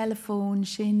shrang telephone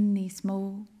sin níos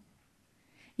mó.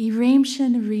 I réimse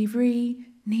na rivrí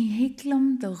ní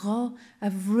hiclam de rá a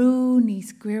bhrú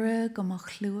níos cuire go mo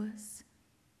chluas.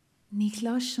 Ní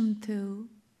chluasam tú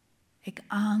ag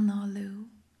anáú.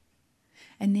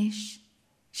 Anis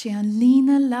sé an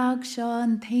lína lag seo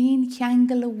an tain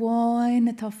cheangal amháin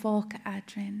atá fáca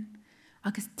adrin,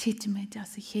 agus titimiid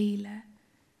as a chéile.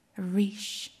 A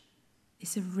ríis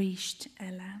is a ríist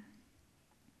eile.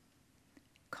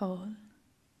 Call.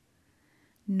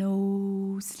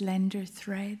 No slender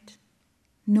thread,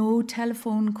 no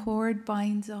telephone cord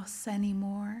binds us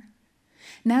anymore.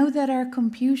 Now that our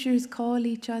computers call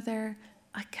each other,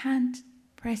 I can't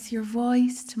press your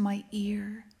voice to my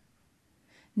ear.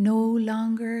 No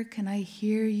longer can I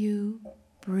hear you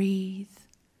breathe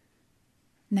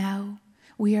Now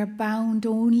we are bound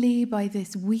only by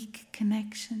this weak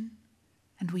connection,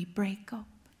 and we break up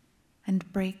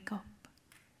and break up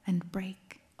and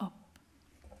break up.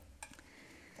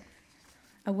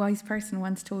 A wise person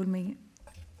once told me,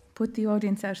 put the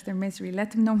audience out of their misery,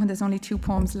 let them know when there's only 2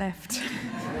 poems left.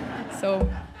 So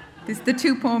this is the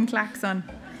 2-poem klaxon.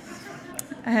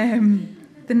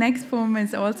 The next poem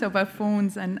is also about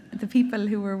phones, and the people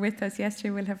who were with us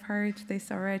yesterday will have heard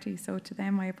this already, so to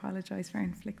them I apologise for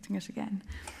inflicting it again.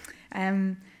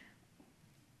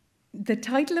 The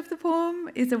title of the poem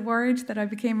is a word that I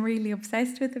became really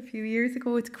obsessed with a few years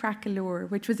ago. It's crackalure,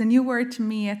 which was a new word to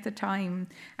me at the time,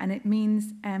 and it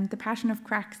means the pattern of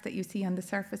cracks that you see on the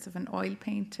surface of an oil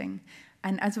painting.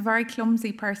 And as a very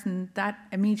clumsy person, that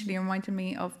immediately reminded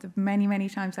me of the many, many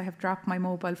times I have dropped my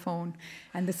mobile phone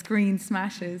and the screen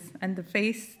smashes, and the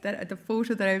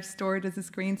photo that I've stored as a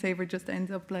screensaver just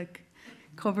ends up like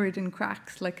covered in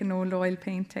cracks like an old oil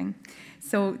painting.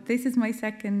 So this is my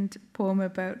second poem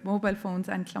about mobile phones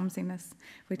and clumsiness,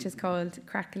 which is called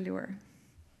Crackalure.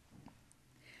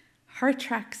 Her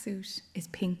tracksuit is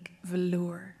pink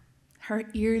velour, her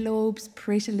earlobes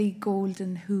prettily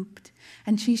golden hooped,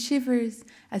 and she shivers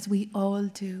as we all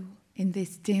do in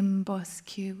this dim bus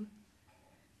queue.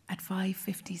 At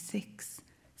 5:56,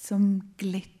 some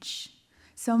glitch,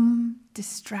 some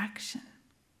distraction,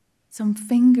 some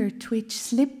finger twitch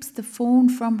slips the phone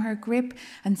from her grip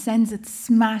and sends it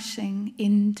smashing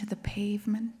into the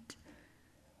pavement.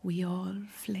 We all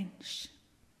flinch.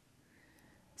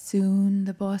 Soon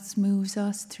the bus moves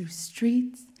us through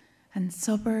streets and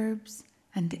suburbs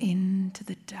and into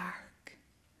the dark.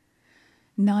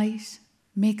 Night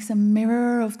makes a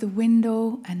mirror of the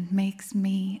window and makes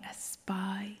me a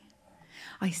spy.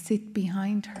 I sit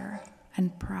behind her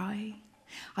and pry.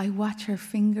 I watch her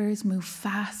fingers move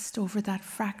fast over that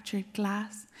fractured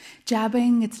glass,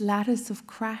 jabbing its lattice of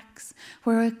cracks,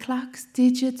 where a clock's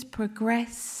digits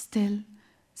progress still,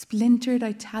 splintered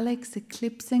italics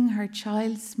eclipsing her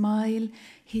child's smile,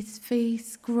 his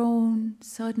face grown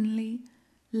suddenly,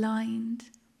 lined.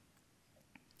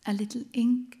 A little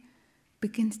ink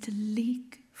begins to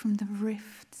leak from the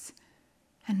rifts,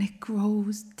 and it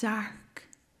grows dark.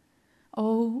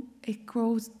 Oh, it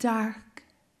grows dark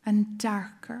and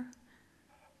darker.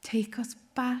 Take us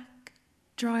back,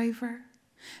 driver.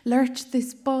 Lurch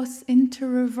this bus into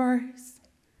reverse.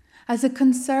 As a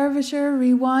conservator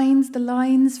rewinds the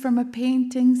lines from a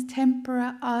painting's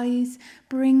tempera eyes,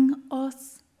 bring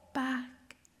us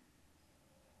back.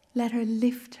 Let her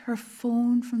lift her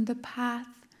phone from the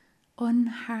path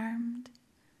unharmed.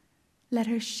 Let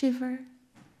her shiver,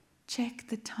 check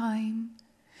the time,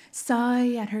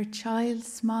 sigh at her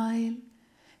child's smile,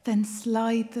 then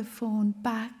slide the phone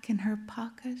back in her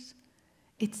pocket,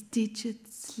 its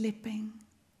digits slipping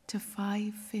to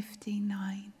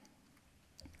 5:59.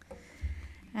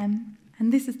 And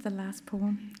this is the last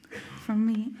poem from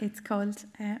me. It's called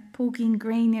Pógin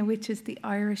Gréine, which is the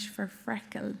Irish for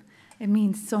freckle. It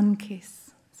means sun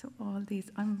kiss. So all these,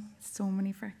 so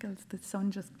many freckles, the sun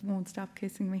just won't stop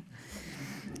kissing me.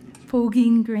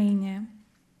 Pógin Gréine.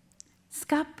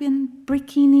 Scapin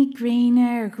bricini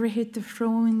gréine grithid de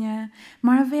fróine,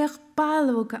 mar bheith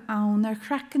ballóga ann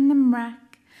crackan na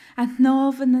mrac, and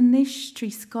návan na nish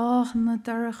trí scáhan na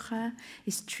daracha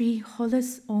is trí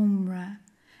hollis omra,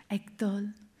 ag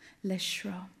dul le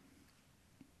shrá.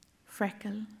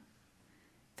 Freckle,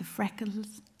 the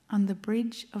freckles on the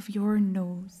bridge of your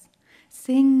nose,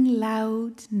 sing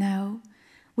loud now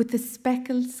with the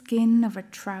speckled skin of a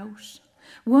trout,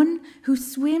 one who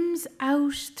swims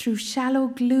out through shallow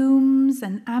glooms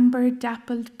and amber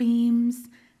dappled beams,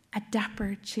 a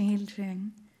dapper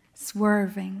children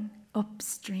swerving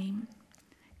upstream.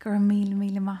 Gur míle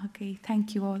míle maithagí.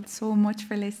 Thank you all so much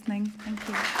for listening. Thank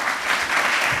you.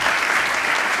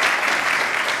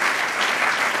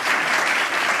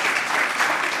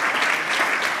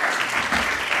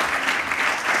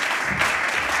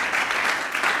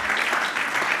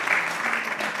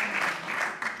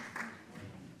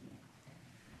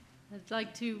 I'd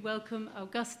like to welcome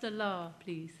Augusta Law,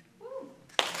 please.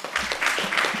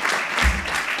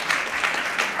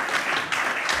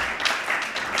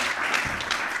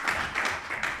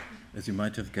 As you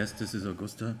might have guessed, this is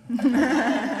Augusta.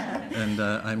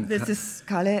 And This is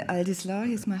Kalle Aldisla,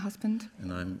 he's my husband.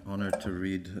 And I'm honored to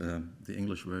read the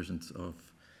English versions of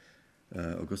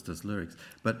Augusta's lyrics.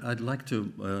 But I'd like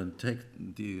to take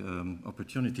the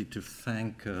opportunity to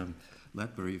thank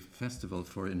Ledbury Festival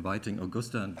for inviting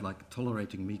Augusta and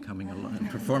tolerating me coming along and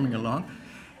performing along.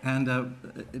 And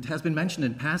it has been mentioned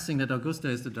in passing that Augusta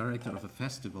is the director of a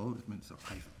festival. So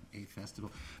a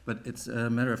festival, but it's a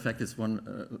matter of fact, it's one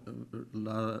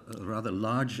rather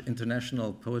large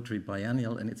international poetry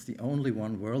biennial, and it's the only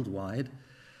one worldwide.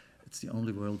 It's the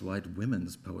only worldwide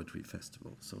women's poetry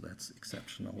festival, so that's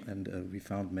exceptional. And we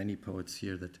found many poets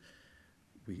here that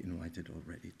we invited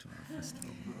already to our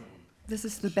festival. This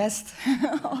is the best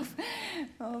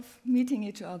of meeting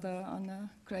each other on a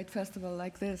great festival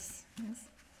like this. Yes.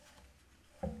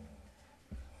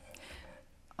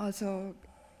 Also,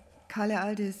 Kalle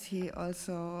Aldis, he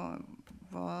also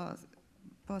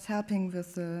was helping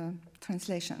with the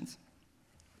translations.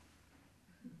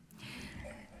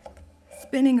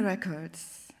 Spinning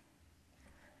Records.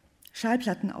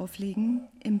 Schallplatten auflegen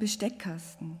im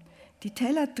Besteckkasten. Die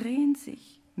Teller drehen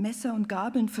sich, Messer und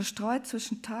Gabeln verstreut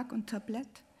zwischen Tag und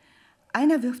Tablett.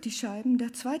 Einer wirft die Scheiben,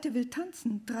 der zweite will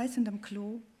tanzen, 3 sind am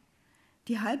Klo.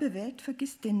 Die halbe Welt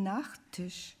vergisst den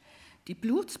Nachtisch. Die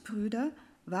Blutsbrüder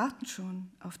warten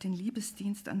schon auf den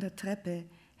Liebesdienst an der Treppe.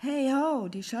 Hey ho,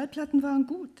 die Schallplatten waren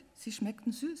gut, sie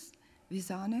schmeckten süß wie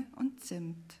Sahne und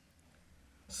Zimt.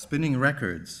 Spinning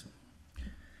records.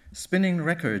 Spinning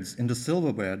records in the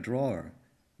silverware drawer.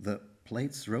 The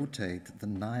plates rotate, the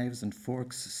knives and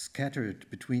forks scattered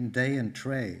between day and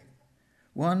tray.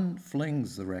 One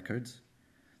flings the records.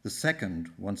 The second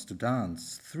wants to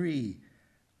dance. 3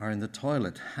 are in the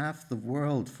toilet. Half the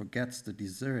world forgets the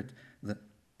dessert. The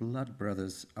blood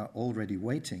brothers are already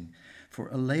waiting for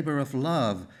a labor of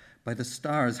love by the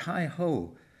stars. Hi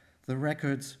ho, the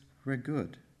records were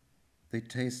good. They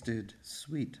tasted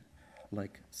sweet,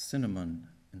 like cinnamon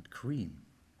and cream.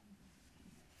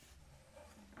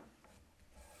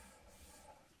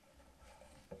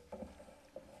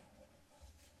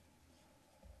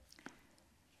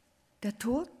 Der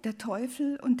Tod, der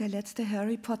Teufel und der letzte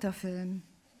Harry Potter Film.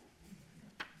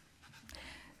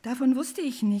 Davon wusste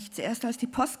ich nichts, erst als die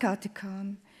Postkarte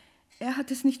kam. Er hat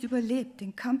es nicht überlebt,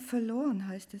 den Kampf verloren,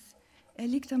 heißt es. Er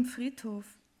liegt am Friedhof,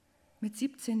 mit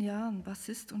 17 Jahren,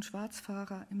 Bassist und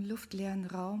Schwarzfahrer im luftleeren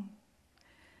Raum.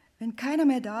 Wenn keiner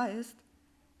mehr da ist,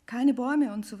 keine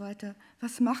Bäume und so weiter,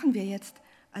 was machen wir jetzt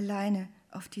alleine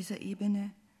auf dieser Ebene,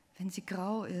 wenn sie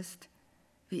grau ist,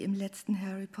 wie im letzten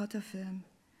Harry Potter Film?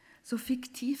 So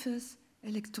fiktives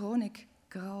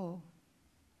Elektronikgrau.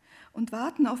 Und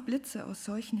warten auf Blitze aus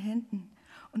solchen Händen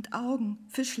und Augen,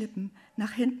 Fischlippen,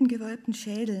 nach hinten gewölbten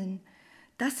Schädeln.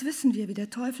 Das wissen wir, wie der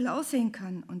Teufel aussehen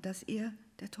kann und dass er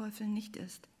der Teufel nicht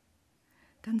ist.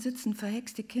 Dann sitzen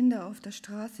verhexte Kinder auf der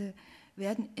Straße,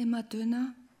 werden immer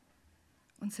dünner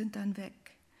und sind dann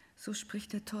weg. So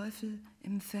spricht der Teufel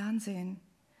im Fernsehen,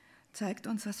 zeigt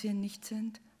uns, was wir nicht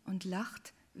sind und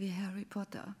lacht wie Harry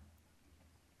Potter.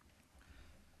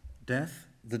 Death,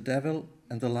 the Devil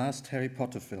and the last Harry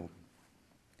Potter film.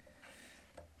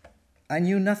 I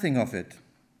knew nothing of it,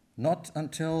 not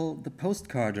until the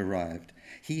postcard arrived.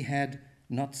 He had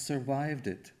not survived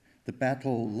it, the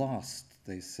battle lost,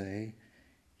 they say.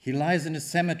 He lies in a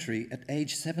cemetery at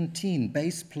age 17,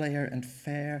 bass player and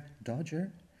fair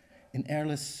dodger in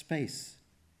airless space.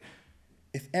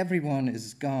 If everyone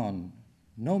is gone,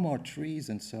 no more trees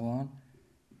and so on,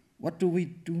 what do we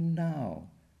do now?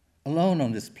 Alone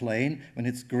on this plane, when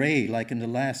it's grey like in the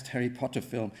last Harry Potter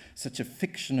film, such a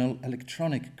fictional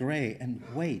electronic grey, and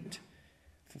wait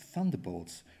for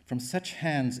thunderbolts from such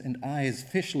hands and eyes,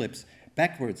 fish lips,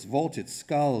 backwards vaulted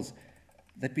skulls,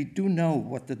 that we do know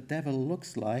what the devil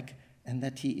looks like and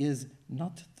that he is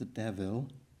not the devil.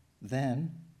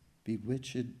 Then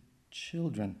bewitched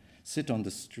children sit on the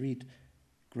street,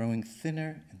 growing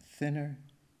thinner and thinner,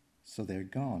 so they're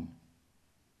gone.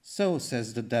 So,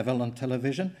 says the devil on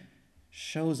television,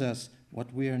 shows us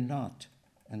what we're not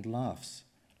and laughs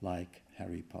like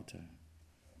Harry Potter.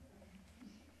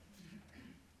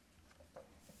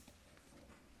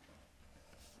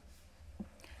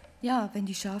 Ja, wenn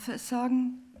die Schafe es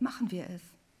sagen, machen wir es.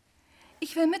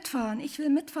 Ich will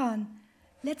mitfahren.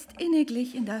 Letzt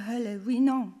inniglich in der Hölle, oui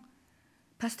non.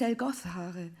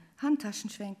 Pastell-Goth-Haare, Handtaschen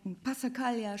schwenken,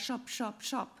 Passacaglia, shop, shop,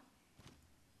 shop.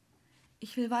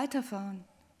 Ich will weiterfahren.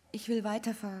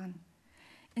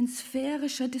 In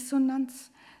sphärischer Dissonanz,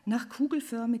 nach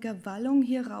kugelförmiger Wallung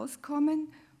hier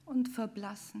rauskommen und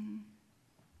verblassen.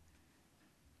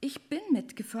 Ich bin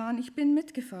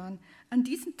mitgefahren. An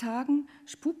diesen Tagen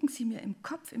spuken sie mir im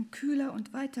Kopf, im Kühler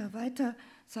und weiter,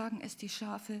 sagen es die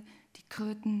Schafe, die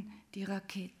Kröten, die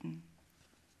Raketen.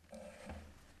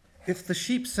 If the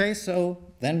sheep say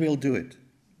so, then we'll do it.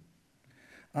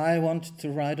 I want to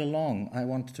ride along.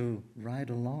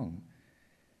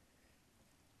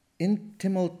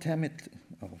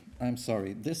 I'm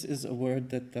sorry, this is a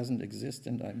word that doesn't exist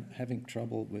and I'm having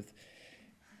trouble with.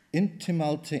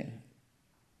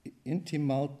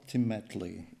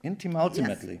 intimultimately.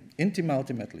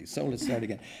 So let's start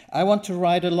again. I want to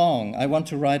ride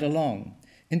along.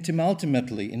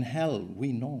 Intimultimately in hell,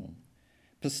 we know.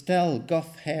 Pastel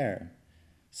goth hair,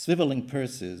 swiveling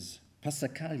purses,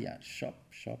 passacaglia, shop.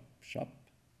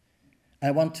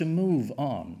 I want to move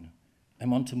on.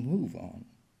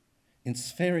 In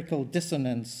spherical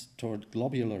dissonance toward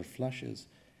globular flushes,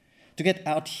 to get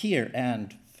out here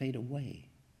and fade away.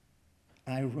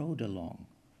 I rode along.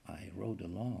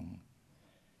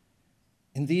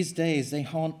 In these days, they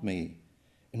haunt me,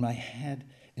 in my head,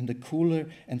 in the cooler,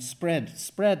 and spread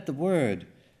the word,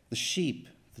 the sheep,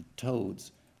 the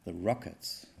toads, the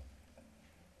rockets.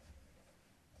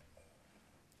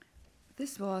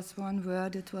 This was one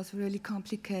word. It was really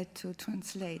complicated to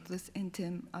translate, this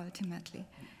intim ultimately.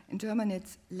 In German,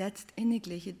 it's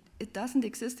letztendlich. It doesn't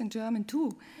exist in German,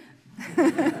 too.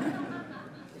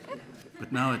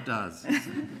 But now it does.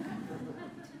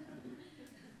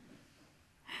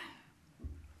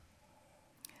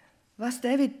 Was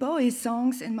David Bowies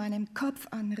Songs in meinem Kopf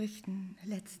anrichten,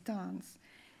 Let's Dance.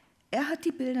 Hat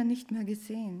die Bilder nicht mehr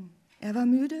gesehen. War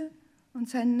müde und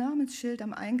sein Namensschild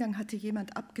am Eingang hatte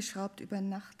jemand abgeschraubt über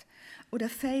Nacht. Oder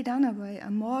Faye Dunaway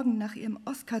am Morgen nach ihrem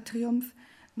Oscar-Triumph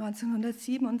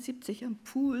 1977 am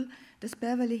Pool des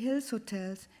Beverly Hills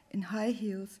Hotels in High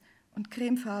Heels und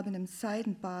cremefarbenem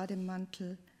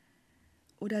Seidenbademantel.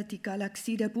 Oder die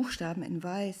Galaxie der Buchstaben in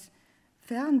Weiß.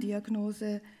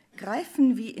 Ferndiagnose,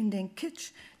 greifen wie in den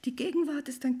Kitsch. Die Gegenwart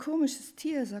ist ein komisches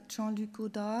Tier, sagt Jean-Luc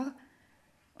Godard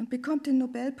und bekommt den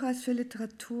Nobelpreis für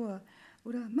Literatur.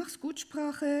 Oder Mach's gut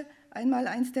Sprache, einmal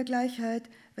eins der Gleichheit,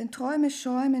 wenn Träume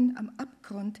schäumen am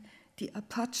Abgrund, die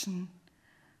Apachen.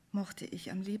 Mochte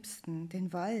ich am liebsten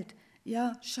den Wald.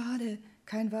 Ja, schade,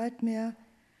 kein Wald mehr.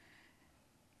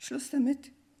 Schluss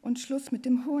damit und Schluss mit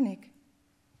dem Honig.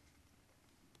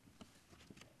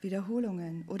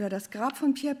 Wiederholungen. Oder das Grab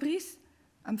von Pierre Brice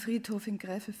am Friedhof in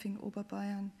Gräfelfing,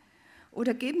 Oberbayern.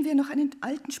 Oder geben wir noch einen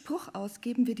alten Spruch aus,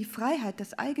 geben wir die Freiheit,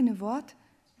 das eigene Wort,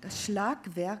 das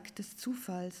Schlagwerk des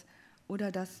Zufalls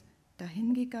oder das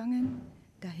dahingegangen,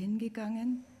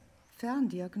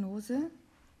 Ferndiagnose.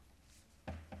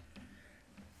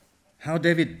 How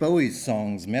David Bowie's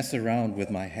songs mess around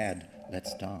with my head,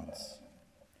 let's dance.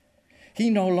 He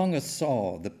no longer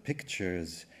saw the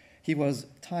pictures. He was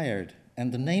tired,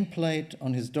 and the nameplate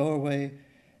on his doorway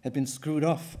had been screwed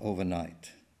off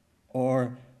overnight.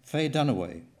 Or Faye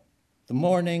Dunaway, the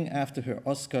morning after her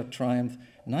Oscar triumph,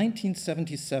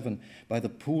 1977, by the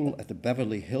pool at the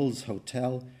Beverly Hills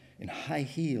Hotel in high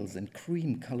heels and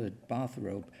cream-colored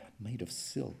bathrobe made of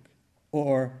silk.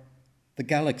 Or the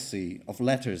galaxy of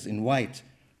letters in white,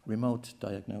 remote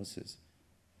diagnosis,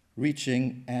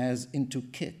 reaching as into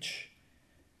kitsch.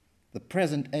 The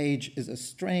present age is a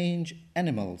strange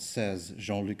animal, says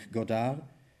Jean-Luc Godard,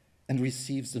 and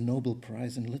receives the Nobel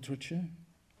Prize in Literature.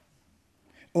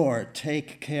 Or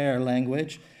take care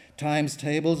language, times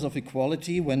tables of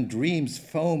equality when dreams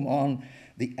foam on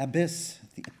the abyss,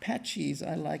 the Apaches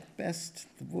I like best,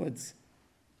 the woods.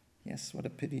 Yes, what a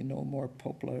pity, no more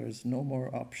poplars, no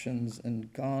more options,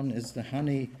 and gone is the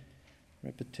honey,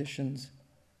 repetitions.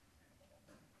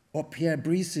 Or Pierre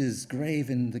Brice's grave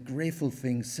in the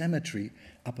Gräfelfing Cemetery,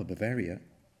 Upper Bavaria.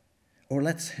 Or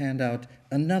let's hand out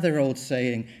another old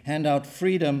saying, hand out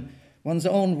freedom, one's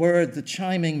own word, the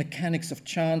chiming mechanics of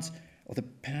chance, or the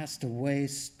passed away,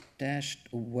 stashed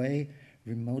away,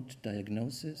 remote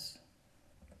diagnosis.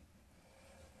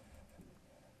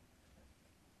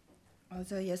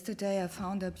 Also yesterday I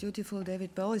found a beautiful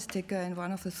David Bowie sticker in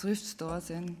one of the thrift stores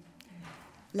in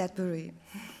Ledbury.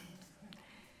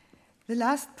 The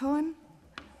last poem,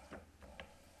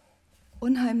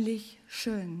 Unheimlich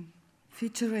schön,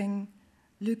 featuring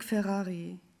Luc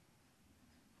Ferrari.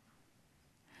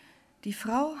 Die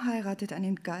Frau heiratet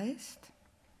einen Geist,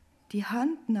 die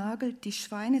Hand nagelt die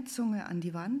Schweinezunge an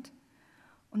die Wand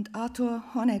und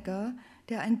Arthur Honegger,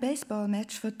 der ein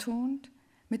Baseballmatch vertont,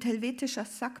 mit helvetischer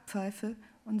Sackpfeife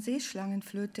und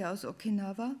Seeschlangenflöte aus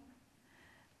Okinawa,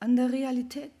 an der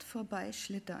Realität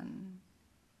vorbeischlittern,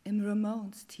 im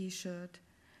Ramones-T-Shirt,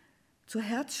 zur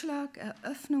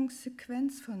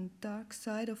Herzschlag-Eröffnungssequenz von Dark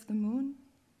Side of the Moon.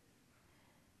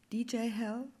 DJ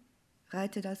Hell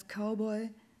reitet als Cowboy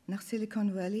nach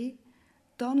Silicon Valley,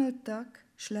 Donald Duck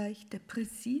schleicht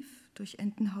depressiv durch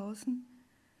Entenhausen,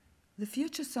 The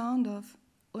Future Sound of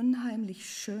Unheimlich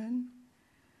schön,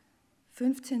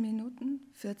 15 Minuten,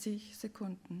 40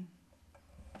 Sekunden.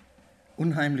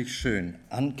 Unheimlich schön,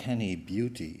 Uncanny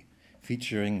Beauty,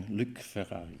 featuring Luc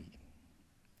Ferrari.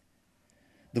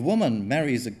 The woman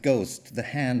marries a ghost, the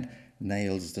hand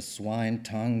nails the swine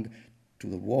tongue to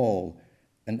the wall,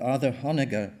 and Arthur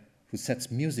Honegger who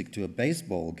sets music to a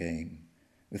baseball game,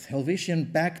 with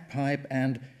Helvetian bagpipe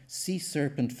and sea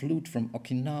serpent flute from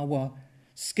Okinawa,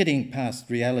 skidding past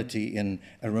reality in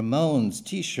a Ramones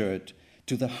t-shirt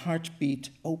to the heartbeat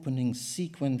opening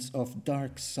sequence of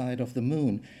Dark Side of the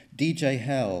Moon. DJ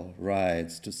Hell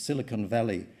rides to Silicon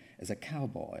Valley as a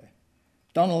cowboy.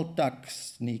 Donald Duck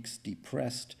sneaks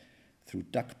depressed through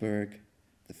Duckburg,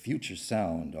 the future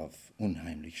sound of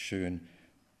Unheimlich Schön,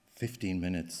 15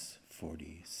 minutes,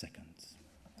 40 seconds.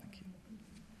 Thank you.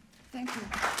 Thank you.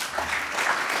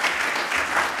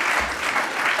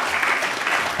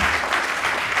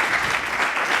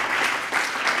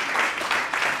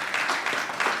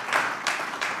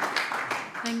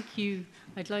 Thank you.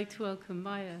 I'd like to welcome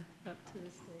Maya up to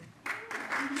the stage.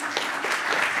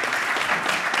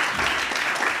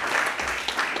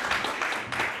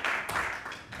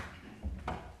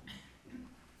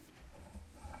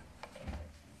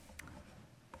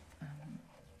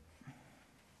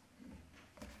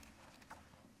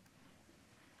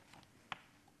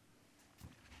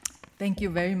 Thank you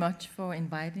very much for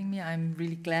inviting me. I'm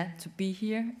really glad to be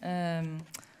here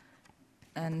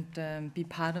and be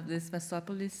part of this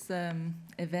Versopolis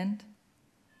event.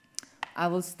 I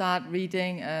will start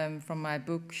reading from my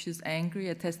book, She's Angry,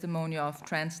 A Testimony of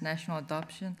Transnational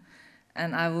Adoption.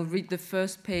 And I will read the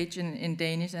first page in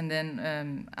Danish, and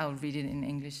then I'll read it in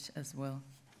English as well.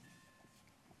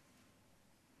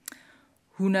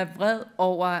 Hun vred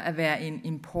over at være en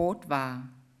importvare.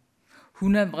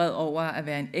 Hun vred over at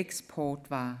være en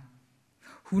eksportvare.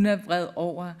 Hun vred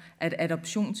over, at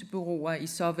adoptionsbureauer i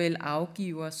såvel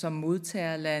afgiver som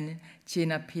modtagerlande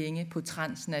tjener penge på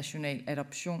transnational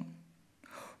adoption.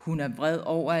 Hun vred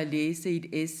over at læse et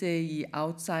essay i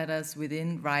Outsiders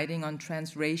Within Writing on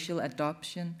Transracial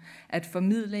Adoption, at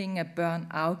formidlingen af børn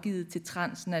afgivet til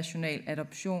transnational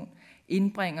adoption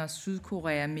indbringer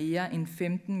Sydkorea mere end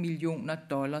 $15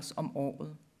 millioner om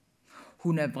året.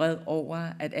 Hun vred over,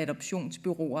 at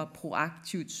adoptionsbureauer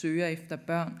proaktivt søger efter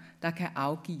børn, der kan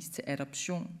afgives til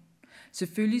adoption.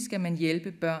 Selvfølgelig skal man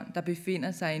hjælpe børn, der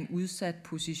befinder sig i en udsat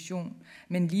position,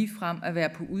 men ligefrem at være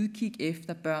på udkig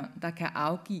efter børn, der kan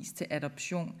afgives til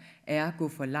adoption, er at gå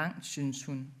for langt, synes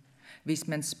hun. Hvis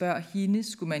man spørger hende,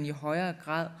 skulle man i højere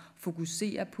grad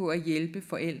fokusere på at hjælpe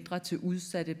forældre til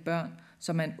udsatte børn,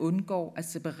 så man undgår at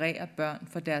separere børn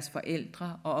fra deres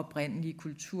forældre og oprindelige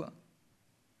kultur.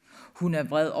 Hun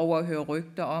vred over at høre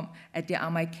rygter om, at det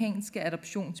amerikanske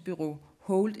adoptionsbureau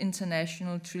Hold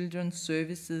International Children's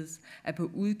Services er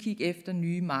på udkig efter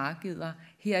nye markeder,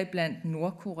 heriblandt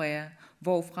Nordkorea,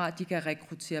 hvorfra de kan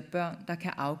rekruttere børn, der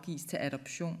kan afgives til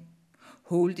adoption.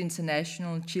 Hold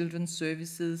International Children's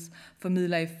Services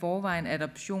formidler i forvejen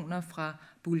adoptioner fra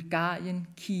Bulgarien,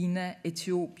 Kina,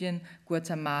 Etiopien,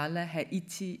 Guatemala,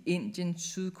 Haiti, Indien,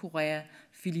 Sydkorea,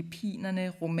 Filippinerne,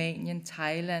 Rumænien,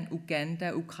 Thailand,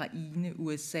 Uganda, Ukraine,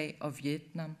 USA og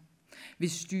Vietnam.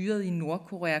 Hvis styret i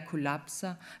Nordkorea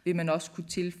kollapser, vil man også kunne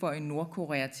tilføje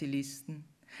Nordkorea til listen.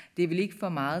 Det er vel ikke for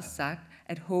meget sagt,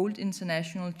 at Hold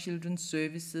International Children's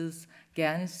Services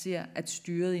gerne ser, at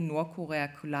styret i Nordkorea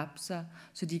kollapser,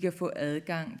 så de kan få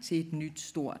adgang til et nyt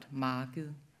stort marked.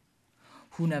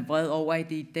 Hun vred over, at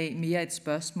det i dag mere er et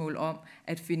spørgsmål om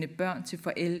at finde børn til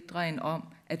forældre, end om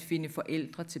at finde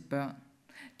forældre til børn.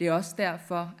 Det er også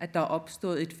derfor, at der er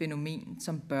opstået et fænomen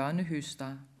som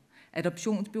børnehøstere.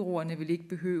 Adoptionsbureauerne vil ikke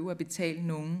behøve at betale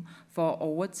nogen for at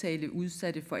overtale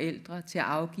udsatte forældre til at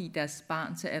afgive deres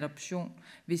barn til adoption,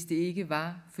 hvis det ikke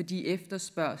var, fordi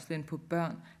efterspørgslen på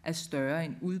børn er større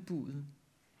end udbuddet.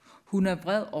 Hun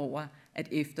vred over, at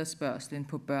efterspørgslen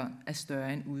på børn er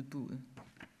større end udbuddet.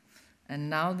 And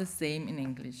now the same in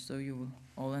English, so you will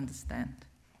all understand.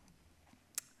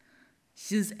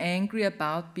 She's angry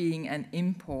about being an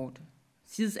import.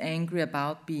 She's angry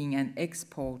about being an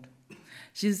export.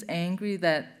 She's angry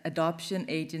that adoption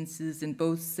agencies in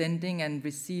both sending and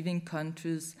receiving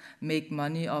countries make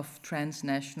money off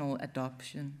transnational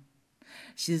adoption.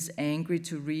 She's angry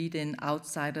to read in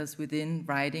Outsiders Within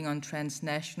Writing on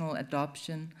Transnational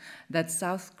Adoption that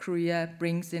South Korea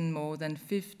brings in more than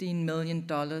 $15 million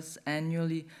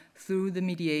annually through the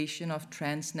mediation of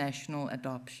transnational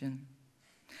adoption.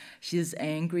 She is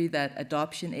angry that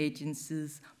adoption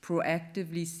agencies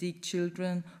proactively seek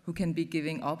children who can be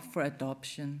given up for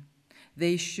adoption.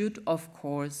 They should, of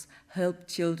course, help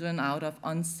children out of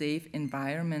unsafe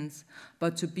environments,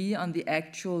 but to be on the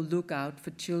actual lookout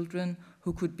for children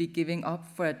who could be given up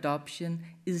for adoption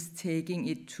is taking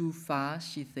it too far,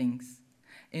 she thinks.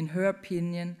 In her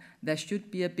opinion, there should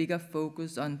be a bigger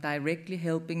focus on directly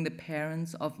helping the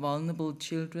parents of vulnerable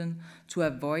children to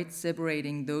avoid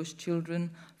separating those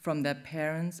children from their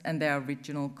parents and their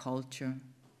original culture.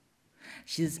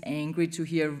 She is angry to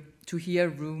hear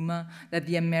rumor that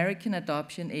the American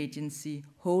adoption agency,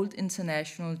 Hold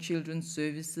International Children's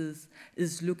Services,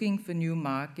 is looking for new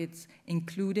markets,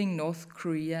 including North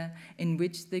Korea, in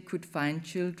which they could find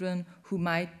children who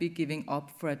might be giving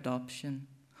up for adoption.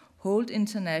 Hold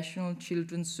International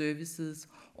Children's Services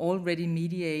already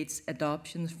mediates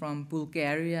adoptions from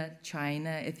Bulgaria,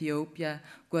 China, Ethiopia,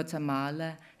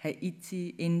 Guatemala,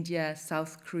 Haiti, India,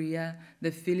 South Korea,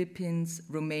 the Philippines,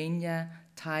 Romania,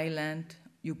 Thailand,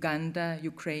 Uganda,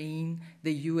 Ukraine,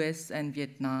 the US, and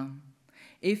Vietnam.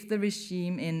 If the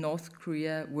regime in North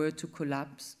Korea were to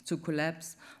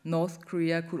collapse, North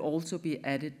Korea could also be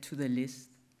added to the list.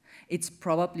 It's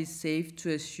probably safe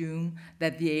to assume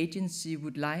that the agency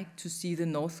would like to see the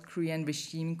North Korean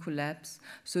regime collapse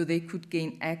so they could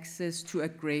gain access to a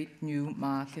great new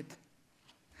market.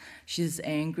 She is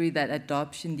angry that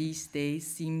adoption these days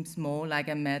seems more like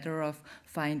a matter of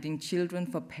finding children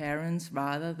for parents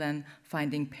rather than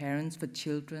finding parents for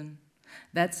children.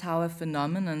 That's how a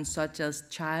phenomenon such as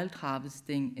child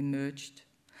harvesting emerged.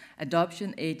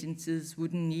 Adoption agencies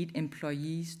wouldn't need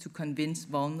employees to convince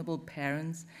vulnerable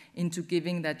parents into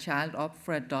giving their child up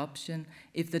for adoption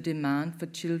if the demand for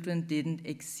children didn't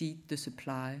exceed the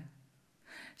supply.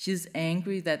 She is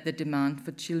angry that the demand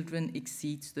for children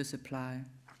exceeds the supply.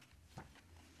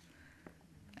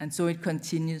 And so it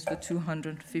continues for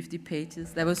 250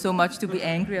 pages. There was so much to be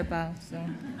angry about.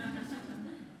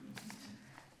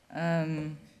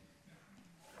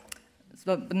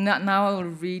 But now I will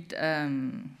read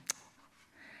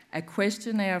a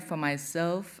questionnaire for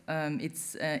myself.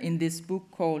 It's in this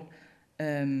book called,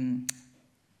 in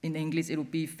English it will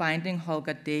be Finding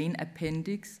Holger Dane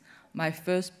Appendix. My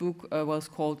first book was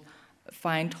called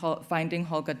Finding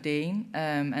Holger Dane,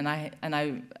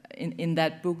 in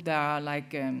that book there are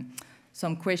like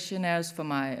some questionnaires for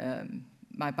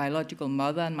my biological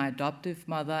mother and my adoptive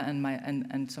mother,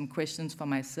 and some questions for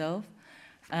myself,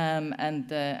 and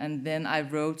then I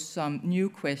wrote some new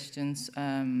questions.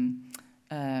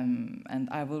 And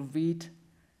I will read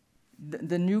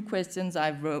the new questions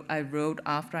I wrote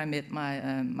after I met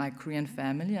my Korean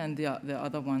family, and the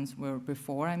other ones were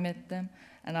before I met them.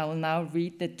 And I will now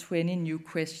read the 20 new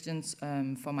questions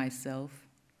to myself,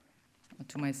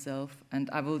 and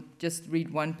I will just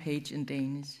read one page in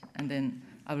Danish, and then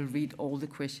I will read all the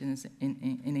questions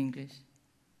in English.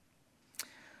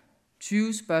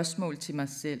 20 spørgsmål til mig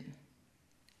selv.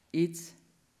 1.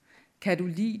 Kan du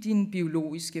lide dine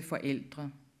biologiske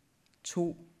forældre?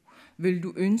 2. Vil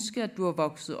du ønske, at du har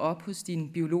vokset op hos dine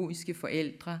biologiske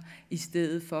forældre, i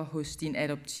stedet for hos din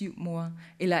adoptivmor,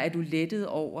 eller er du lettet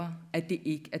over, at det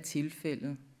ikke er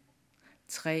tilfældet?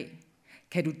 3.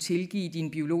 Kan du tilgive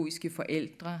dine biologiske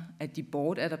forældre, at de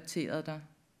bortadopterede dig?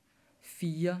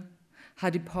 4. Har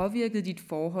det påvirket dit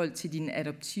forhold til din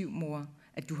adoptivmor,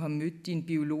 at du har mødt dine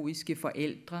biologiske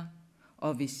forældre?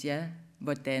 Og hvis ja,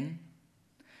 hvordan?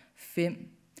 5.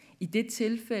 I det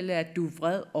tilfælde, at du er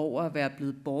vred over at være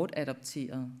blevet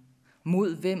bortadopteret,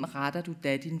 mod hvem retter du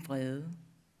da din vrede?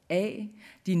 A.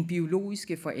 Dine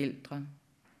biologiske forældre.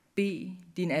 B.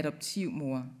 Din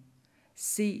adoptivmor.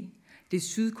 C. Det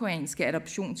sydkoreanske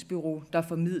adoptionsbureau, der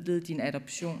formidlede din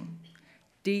adoption.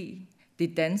 D.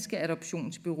 Det danske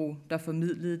adoptionsbureau, der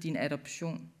formidlede din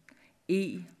adoption.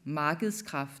 E.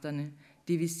 Markedskræfterne,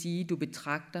 det vil sige, du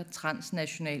betragter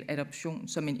transnational adoption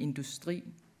som en industri.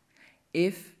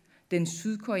 F. Den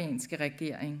sydkoreanske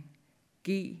regering.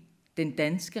 G. Den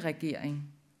danske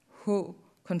regering. H.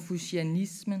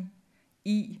 Konfucianismen.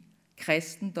 I.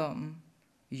 Kristendommen.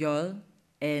 J.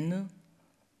 Andet.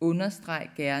 Understreg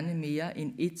gerne mere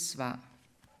end et svar.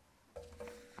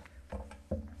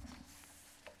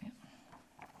 Ja.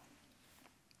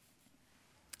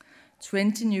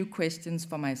 20 new questions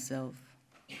for myself.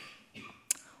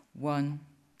 1.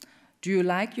 Do you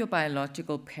like your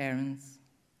biological parents?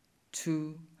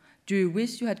 2. Do you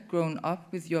wish you had grown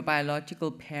up with your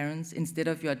biological parents instead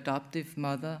of your adoptive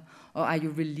mother, or are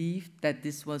you relieved that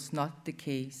this was not the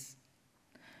case?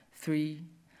 3.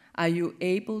 Are you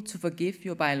able to forgive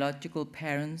your biological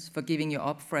parents for giving you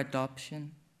up for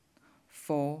adoption?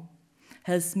 4.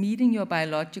 Has meeting your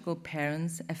biological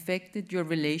parents affected your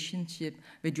relationship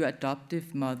with your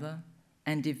adoptive mother?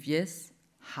 And if yes,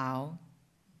 how?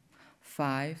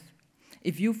 5.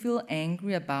 If you feel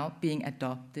angry about being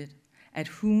adopted, at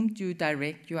whom do you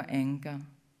direct your anger?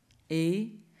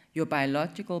 A. Your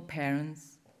biological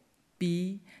parents.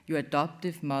 B. Your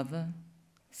adoptive mother.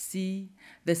 C.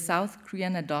 The South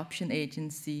Korean adoption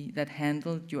agency that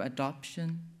handled your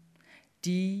adoption.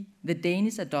 D. The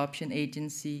Danish adoption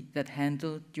agency that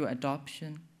handled your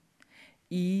adoption.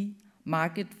 E.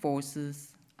 Market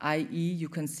forces, i.e. you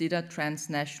consider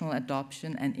transnational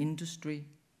adoption an industry.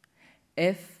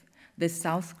 F, the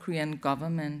South Korean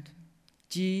government.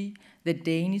 G, the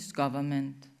Danish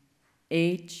government.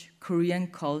 H, Korean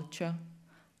culture.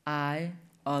 I,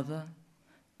 other.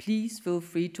 Please feel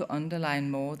free to underline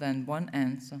more than one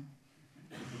answer.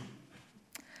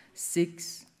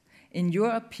 6. In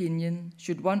your opinion,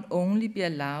 should one only be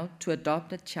allowed to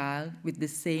adopt a child with the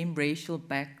same racial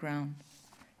background?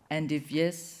 And if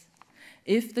yes,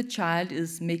 if the child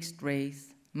is mixed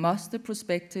race, must the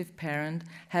prospective parent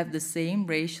have the same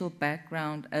racial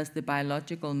background as the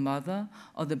biological mother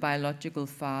or the biological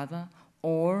father,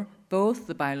 or both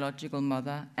the biological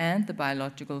mother and the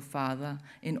biological father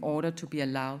in order to be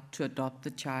allowed to adopt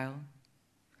the child?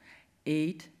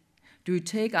 8. Do you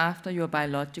take after your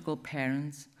biological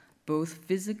parents, both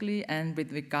physically and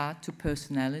with regard to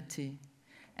personality?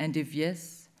 And if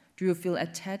yes, do you feel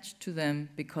attached to them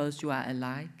because you are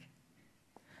alike?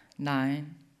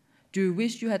 9. Do you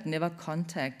wish you had never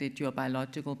contacted your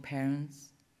biological parents?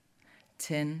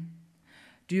 10.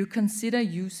 Do you consider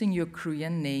using your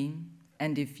Korean name?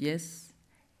 And if yes,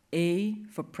 A,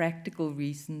 for practical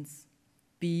reasons,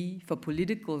 B, for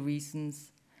political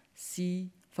reasons,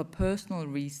 C, for personal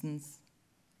reasons?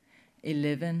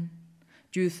 11.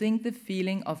 Do you think the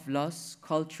feeling of loss,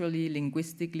 culturally,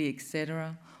 linguistically,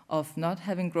 etc., of not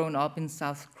having grown up in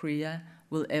South Korea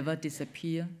will ever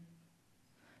disappear?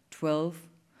 12.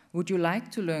 Would you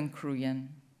like to learn Korean?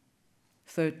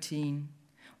 13.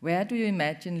 Where do you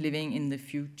imagine living in the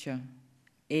future?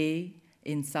 A,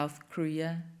 in South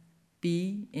Korea,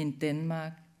 B, in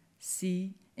Denmark,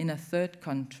 C, in a third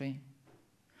country?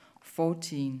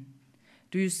 14.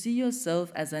 Do you see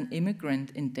yourself as an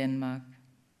immigrant in Denmark?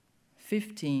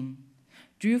 15.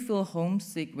 Do you feel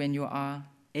homesick when you are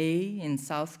A, in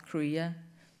South Korea,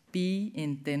 B,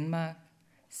 in Denmark,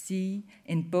 C,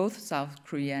 in both South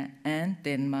Korea and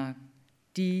Denmark,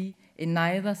 D, in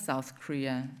neither South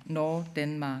Korea nor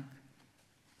Denmark?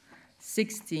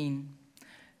 16.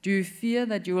 Do you fear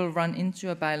that you will run into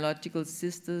your biological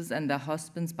sisters and their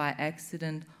husbands by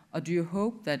accident, or do you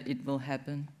hope that it will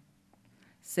happen?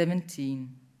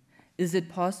 17. Is it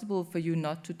possible for you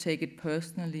not to take it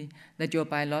personally that your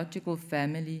biological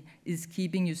family is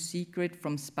keeping you secret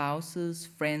from spouses,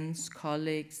 friends,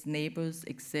 colleagues, neighbors,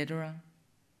 etc.?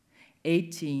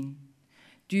 18.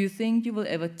 Do you think you will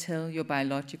ever tell your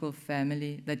biological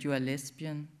family that you are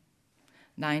lesbian?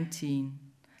 19.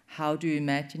 How do you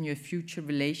imagine your future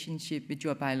relationship with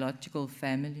your biological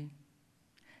family?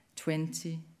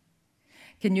 20.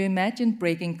 Can you imagine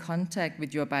breaking contact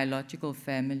with your biological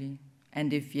family?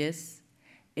 And if yes,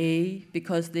 A,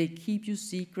 because they keep you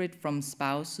secret from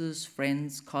spouses,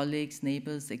 friends, colleagues,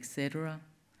 neighbors, etc.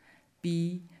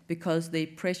 B, because they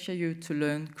pressure you to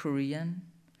learn Korean.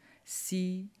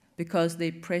 C, because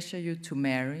they pressure you to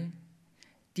marry.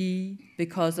 D,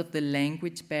 because of the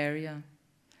language barrier.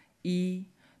 E,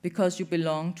 because you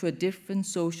belong to a different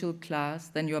social class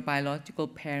than your biological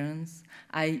parents,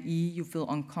 i.e. you feel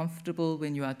uncomfortable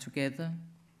when you are together.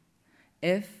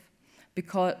 F,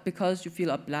 because you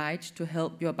feel obliged to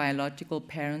help your biological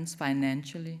parents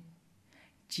financially.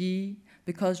 G,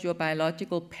 because your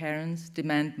biological parents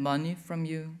demand money from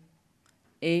you.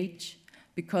 H,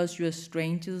 because you are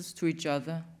strangers to each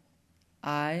other.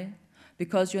 I,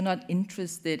 because you're not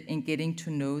interested in getting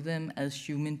to know them as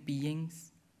human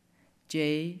beings.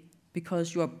 J,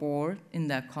 because you are bored in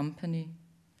their company.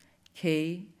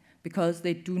 K, because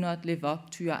they do not live up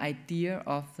to your idea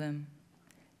of them.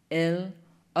 L,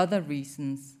 other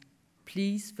reasons.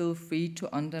 Please feel free to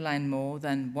underline more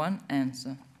than one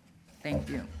answer. Thank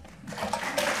you.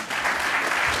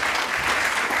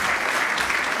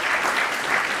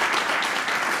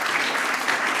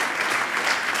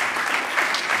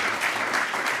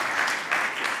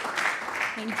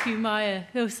 Thank you, Maya.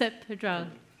 Josep Pedral.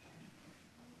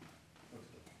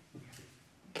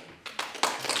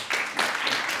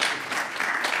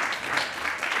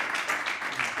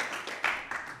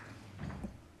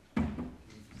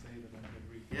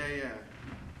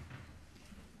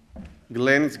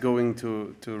 Glenn is going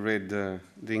to read the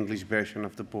English version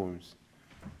of the poems,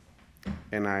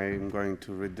 and I'm going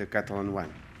to read the Catalan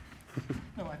one.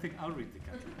 No, I think I'll read the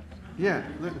Catalan. Yeah.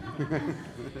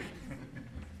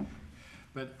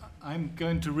 But I'm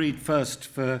going to read first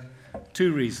for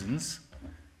two reasons.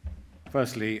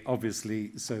 Firstly,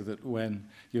 obviously, so that when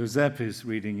Josep is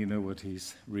reading, you know what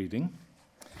he's reading.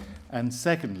 And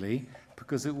secondly,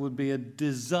 because it would be a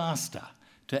disaster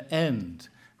to end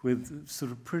with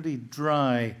sort of pretty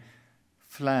dry,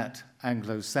 flat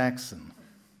Anglo-Saxon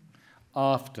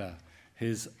after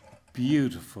his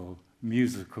beautiful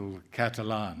musical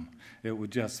Catalan. It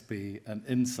would just be an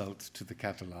insult to the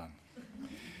Catalan.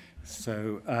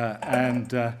 So,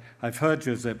 I've heard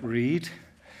Josep read,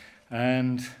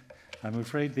 and I'm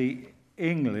afraid the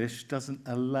English doesn't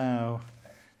allow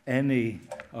any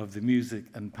of the music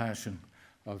and passion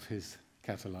of his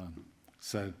Catalan.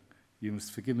 So you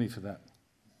must forgive me for that.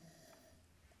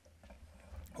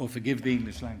 Or forgive the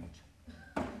English language.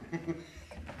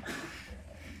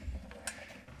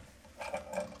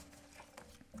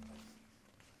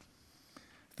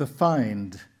 The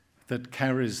find that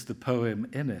carries the poem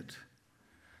in it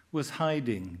was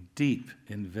hiding deep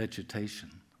in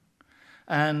vegetation,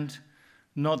 and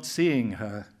not seeing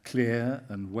her clear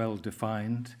and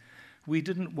well-defined, we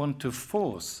didn't want to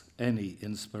force any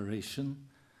inspiration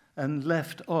and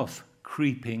left off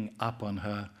creeping up on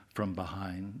her from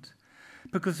behind,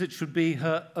 because it should be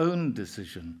her own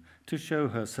decision to show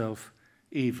herself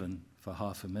even for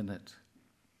half a minute.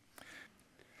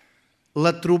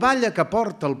 La troballa que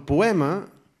porta el poema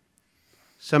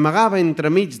s'amagava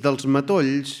entremig dels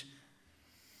matolls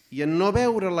i en no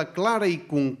veure-la clara i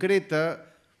concreta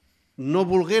no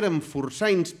volguérem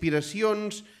forçar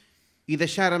inspiracions i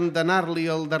deixàrem d'anar-li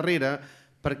al darrere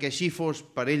perquè així fos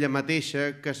per ella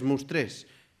mateixa que es mostrés,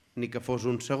 ni que fos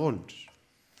uns segons.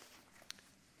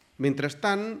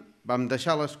 Mentrestant, vam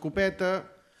deixar l'escopeta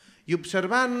i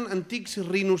observant antics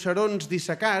rinocerons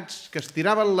dissecats que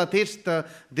estiraven la testa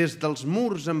des dels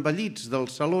murs embellits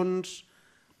dels salons,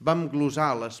 vam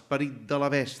glosar l'esperit de la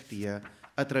bèstia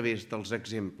a través dels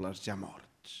exemples ja morts.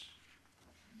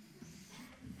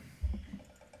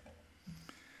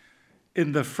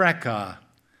 In the fracas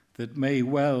that may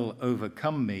well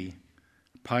overcome me,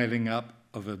 piling up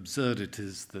of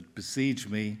absurdities that besiege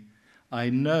me, I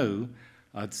know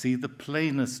I'd see the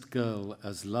plainest girl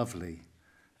as lovely,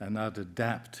 and I'd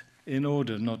adapt in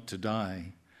order not to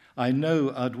die. I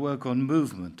know I'd work on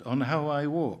movement, on how I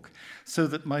walk, so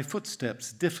that my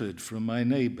footsteps differed from my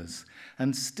neighbours,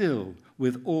 and still,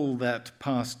 with all that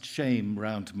past shame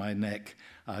round my neck,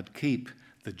 I'd keep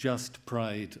the just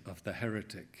pride of the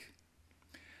heretic.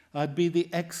 I'd be the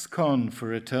ex-con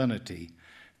for eternity,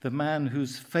 the man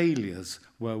whose failures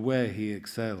were where he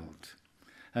excelled.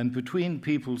 And between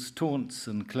people's taunts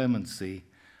and clemency,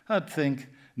 I'd think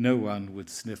no one would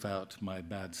sniff out my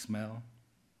bad smell.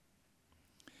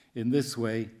 In this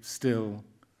way, still,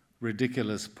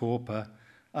 ridiculous pauper,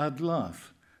 I'd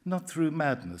laugh, not through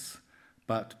madness,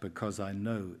 but because I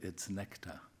know it's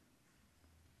nectar.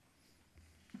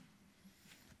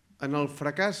 En el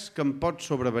fracàs que em pot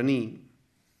sobrevenir,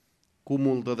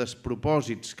 cúmul de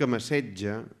despropòsits que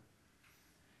m'assetja,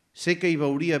 sé que hi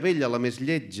veuria bella la més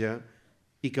lletja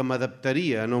i que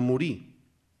m'adaptaria a no morir.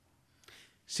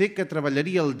 Sé que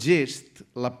treballaria el gest,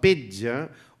 la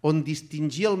petja, on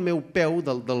distingia el meu peu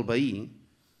del veí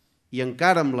i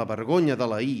encara amb la vergonya de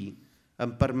l'ahir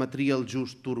em permetria el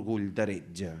just orgull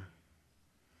d'heretge.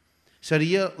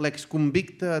 Seria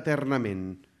l'exconvicte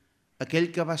eternament,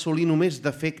 aquell que va assolir només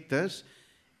defectes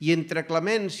i entre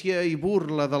clemència i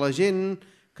burla de la gent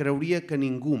creuria que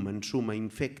ningú m'ensuma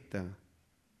infecta.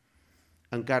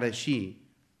 Encara així,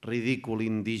 ridícul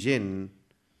indigent,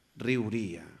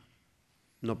 riuria,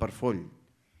 no per foll,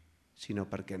 sinó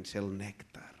perquè en sé el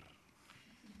nèctar.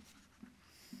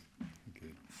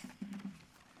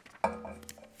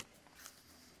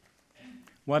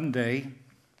 One day,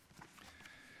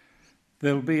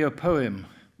 there'll be a poem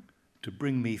to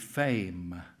bring me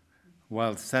fame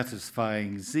while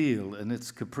satisfying zeal in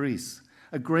its caprice.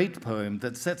 A great poem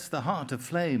that sets the heart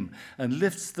aflame and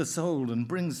lifts the soul and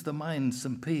brings the mind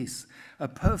some peace. A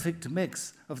perfect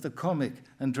mix of the comic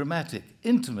and dramatic,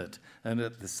 intimate and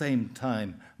at the same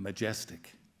time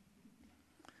majestic.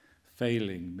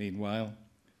 Failing, meanwhile,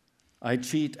 I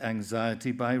cheat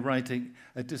anxiety by writing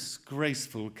a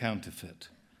disgraceful counterfeit,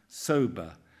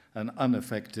 sober and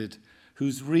unaffected,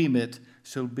 whose remit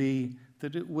shall be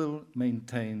that it will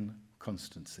maintain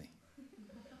constancy.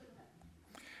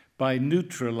 By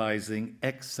neutralizing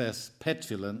excess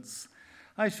petulance,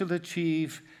 I shall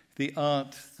achieve the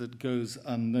art that goes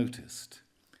unnoticed,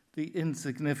 the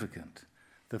insignificant,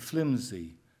 the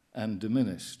flimsy and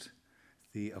diminished,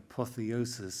 the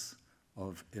apotheosis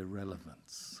of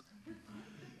irrelevance.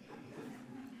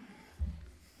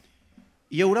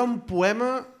 Hi haurà un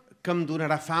poema que em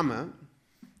donarà fama,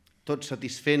 tot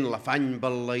satisfent l'afany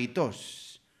bel·laïtós.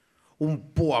 Un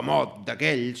poemot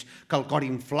d'aquells que el cor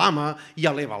inflama i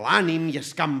eleva l'ànim i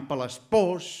escampa les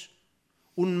pors.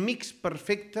 Un mix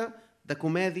perfecte de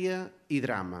comèdia i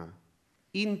drama,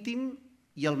 íntim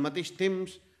i al mateix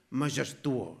temps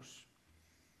majestuós.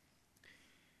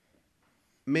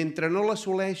 Mentre no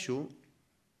l'assoleixo,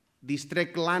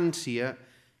 distrec l'ànsia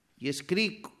i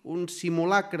escric un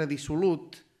simulacre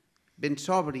dissolut, ben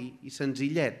sobri i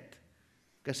senzillet,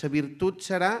 que sa virtut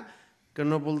serà que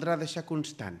no voldrà deixar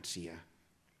constància.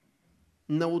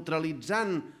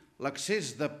 Neutralitzant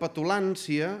l'excés de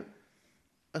petulància,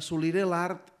 assoliré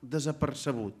l'art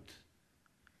desapercebut,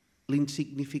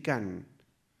 l'insignificant,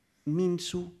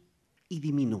 minso i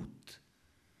diminut,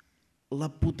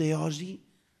 l'apoteosi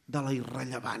de la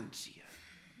irrellevància.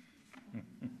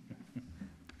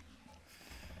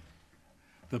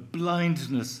 The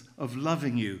blindness of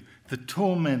loving you, the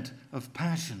torment of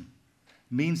passion,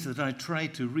 means that I try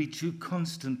to reach you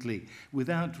constantly,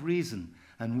 without reason,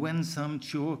 and when some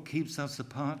chore keeps us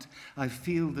apart, I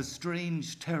feel the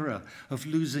strange terror of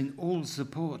losing all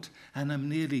support and am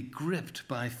nearly gripped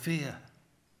by fear.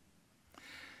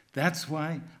 That's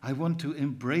why I want to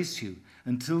embrace you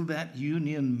until that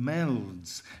union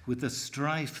melds with the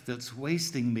strife that's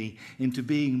wasting me into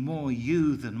being more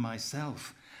you than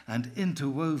myself. And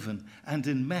interwoven and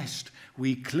enmeshed,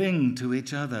 we cling to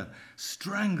each other,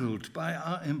 strangled by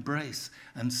our embrace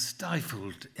and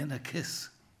stifled in a kiss.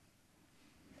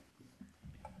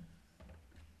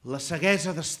 La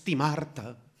ceguesa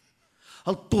d'estimar-te,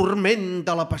 el turment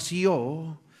de la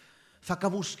passió, fa que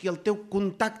busqui el teu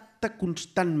contacte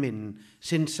constantment,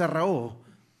 sense raó.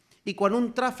 I quan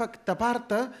un tràfec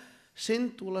t'aparta,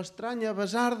 sento l'estranya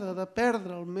besarda de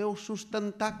perdre el meu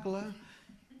sustentacle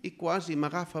i quasi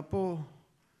m'agafa por.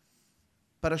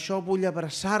 Per això vull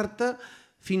abraçar-te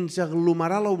fins a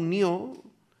aglomerar la unió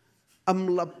amb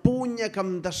la punya que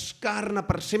em descarna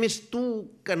per ser més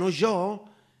tu que no jo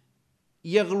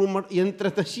i entre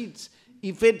teixits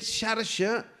i fets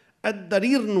xarxa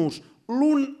adherir-nos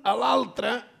l'un a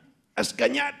l'altre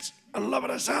escanyats en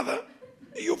l'abraçada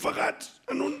i ofegats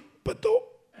en un petó.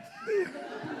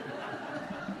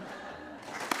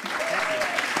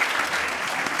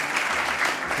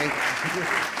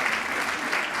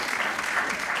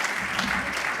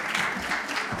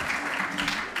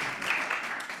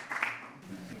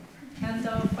 And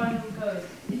our final poet,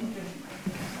 Indra.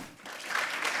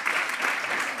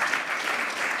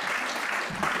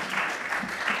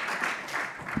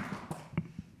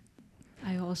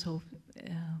 I also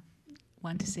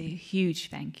want to say a huge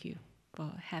thank you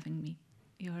for having me.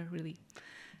 You're really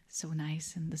so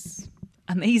nice in this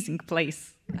amazing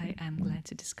place I am glad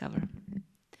to discover.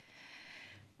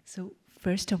 So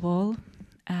first of all,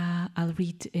 I'll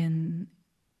read in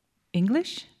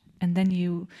English, and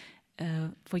then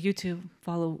for you to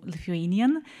follow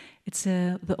Lithuanian. It's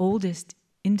the oldest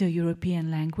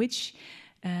Indo-European language,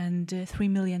 and 3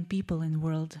 million people in the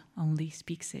world only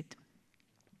speaks it.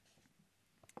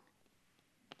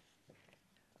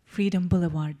 Freedom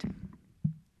Boulevard.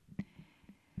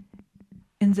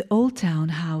 In the old town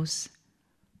house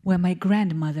where my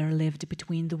grandmother lived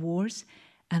between the wars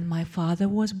and my father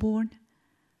was born,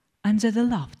 under the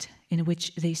loft in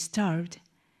which they starved,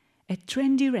 a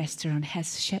trendy restaurant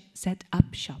has set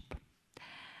up shop.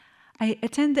 I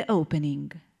attend the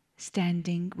opening,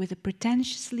 standing with a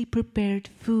pretentiously prepared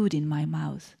food in my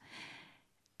mouth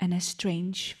and a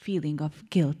strange feeling of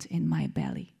guilt in my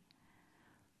belly.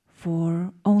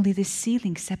 For only the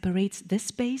ceiling separates this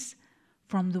space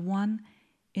from the one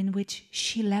in which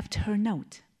she left her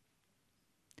note.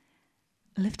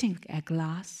 Lifting a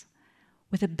glass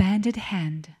with a banded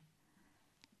hand,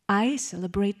 I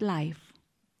celebrate life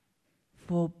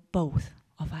for both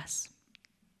of us.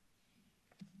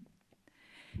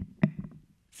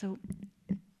 So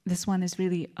this one is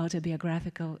really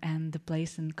autobiographical, and the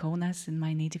place in Kaunas, in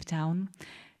my native town,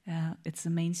 it's the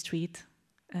main street,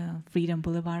 Freedom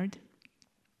Boulevard.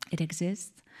 It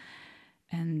exists.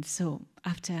 And so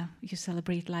after you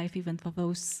celebrate life, even for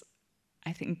those,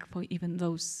 I think for even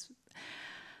those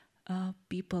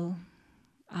people,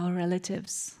 our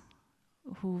relatives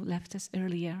who left us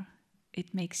earlier,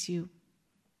 it makes you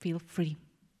feel free.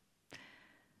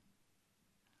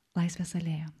 Laisvės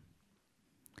alėja.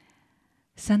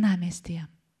 Senamiestyje.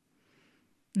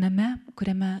 Name,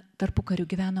 kuriame tarpukariu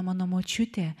gyveno mano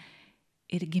močiutė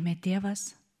ir gimė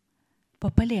tėvas, po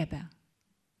palėpę,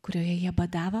 kurioje jie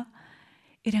badavo,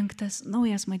 įrengtas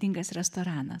naujas madingas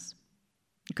restoranas,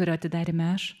 kurio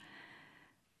atidarėme aš,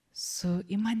 su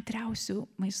įmantriausiu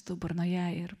maistu burnoje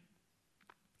ir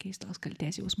keistos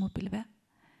kaltės jausmų pilve.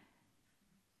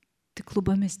 Tik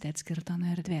lubomis tai atskirta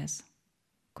nuo erdvės,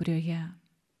 kurioje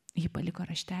jį paliko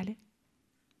raštelį.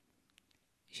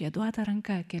 Žieduota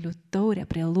ranka keliu taurę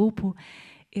prie lūpų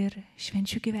ir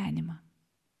švenčiu gyvenimą.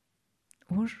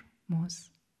 Už mus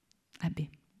abi.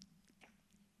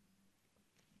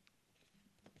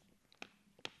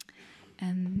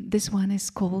 And this one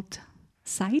is called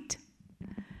Sight.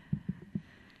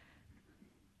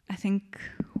 I think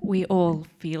we all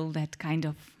feel that kind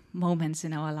of moments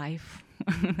in our life.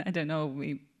 I don't know,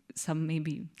 some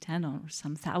maybe 10 or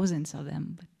some thousands of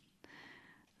them,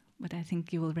 but I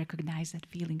think you will recognize that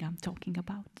feeling I'm talking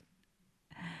about.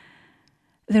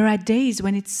 There are days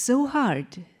when it's so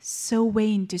hard, so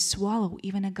vain to swallow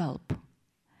even a gulp.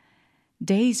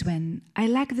 Days when I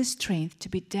lack the strength to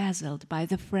be dazzled by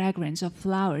the fragrance of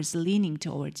flowers leaning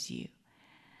towards you.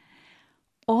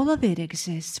 All of it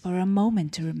exists for a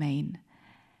moment to remain,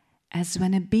 as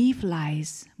when a bee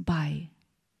flies by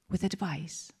with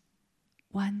advice.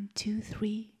 1, 2,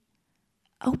 3,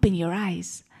 open your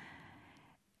eyes.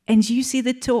 And you see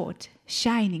the taut,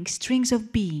 shining strings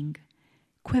of being,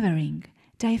 quivering,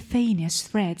 diaphanous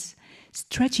threads,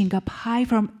 stretching up high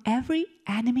from every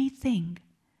animate thing.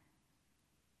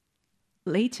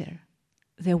 Later,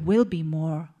 there will be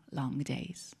more long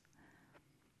days.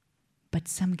 But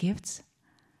some gifts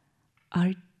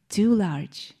are too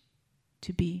large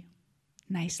to be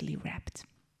nicely wrapped.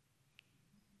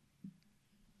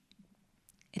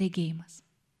 Regėjimas.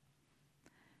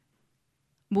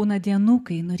 Būna dienų,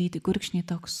 kai nuryti gurkšnį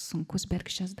toks sunkus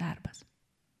bergždžias darbas.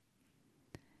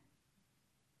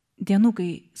 Dienų, kai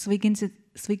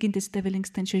svaigintis tave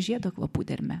linkstančio žiedo kvapų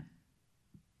derme.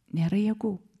 Nėra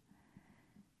jėgų.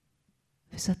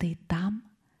 Visą tai tam,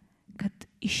 kad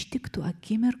ištiktų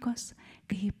akimirkos,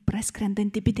 kai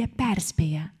praskrendanti bitė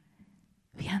perspėja.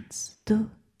 1, 2,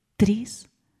 3,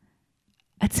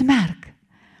 atsimerk.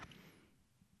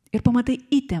 Ir pamatai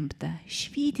įtemptą,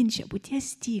 švytinčią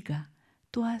būties stygą,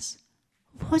 tuos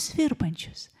vos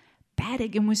virpančius,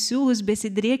 perregimus siūlus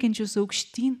besidriekiančius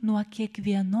aukštyn nuo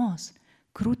kiekvienos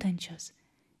krūtančios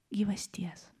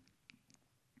gyvasties.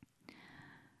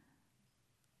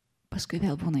 Paskui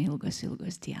vėl būna ilgos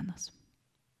dienos.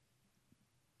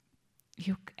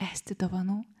 Juk esti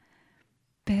dovanų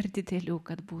per didelių,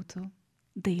 kad būtų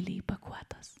dailiai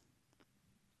pakuotos.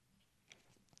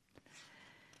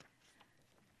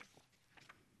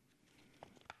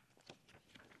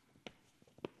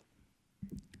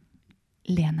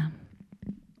 Lena.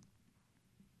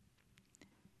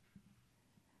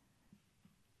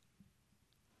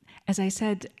 As I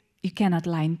said, you cannot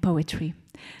line poetry.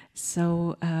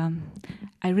 So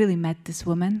I really met this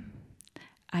woman.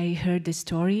 I heard this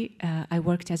story. I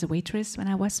worked as a waitress when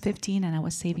I was 15 and I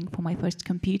was saving for my first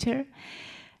computer.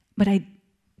 But I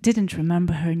didn't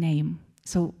remember her name.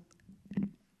 So,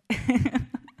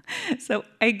 so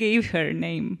I gave her a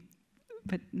name.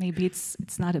 But maybe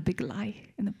it's not a big lie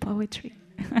in the poetry.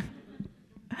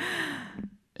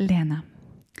 Lena.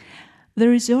 The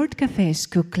resort cafe's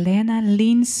cook Lena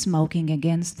leans smoking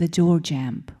against the door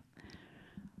jamb.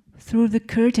 Through the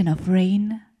curtain of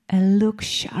rain, a look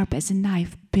sharp as a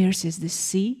knife pierces the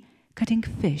sea, cutting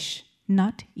fish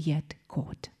not yet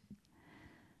caught.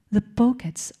 The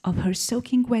pockets of her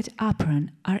soaking wet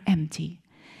apron are empty.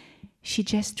 She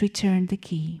just returned the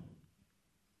key.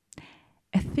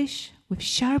 A fish with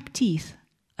sharp teeth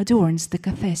adorns the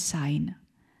cafe sign.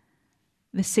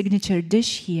 The signature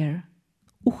dish here,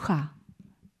 ucha,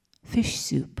 fish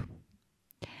soup.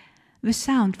 The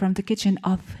sound from the kitchen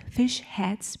of fish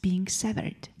heads being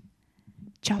severed.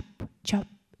 Chop, chop,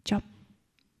 chop.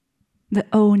 The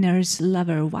owner's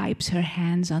lover wipes her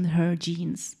hands on her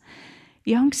jeans.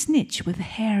 Young snitch with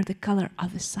hair the color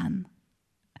of the sun.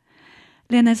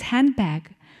 Lena's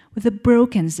handbag with a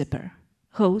broken zipper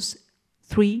holds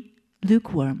 3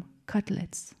 lukewarm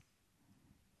cutlets.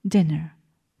 Dinner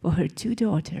for her 2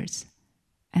 daughters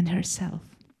and herself.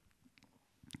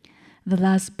 The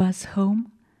last bus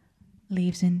home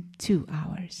leaves in 2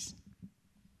 hours.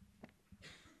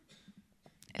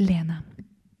 Lena.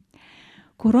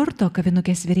 Kurorto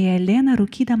kavinukės virėja Lena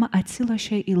rūkydama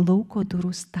atsilošė į lauko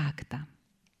durų staktą.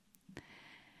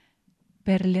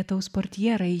 Per lietaus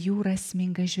portjerą į jūrą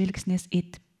sminga žvilgsnis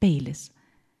it peilis,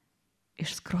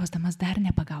 išskrosdamas dar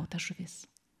nepagautą žuvis.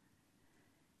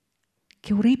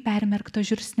 Kiaurai permerkto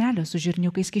žirsnelio su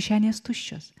žirniukais kišenės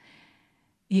tuščios.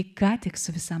 Ji ką tik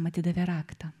su visam atidavė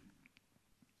raktą.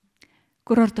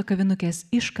 Kurorto kavinukės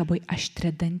iškaboj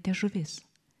aštredantė žuvis.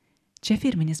 Čia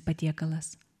firminis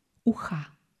patiekalas. Ucha.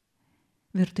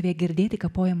 Virtuvė girdėti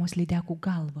kapojamos lydekų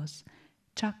galvos.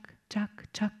 Čak, čak,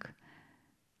 čak.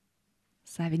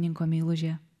 Savininko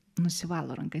meilužė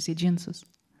nusivalo rankas į džinsus.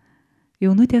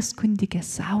 Jaunutė skundikė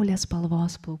saulės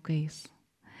spalvos plaukais.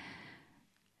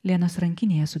 Lenos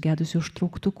rankinėje sugedusių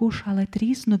užtrauktukų šala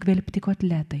 3 nugvelbti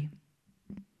kotletai.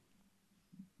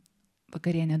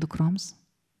 Vakarienė dukroms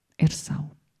ir sau.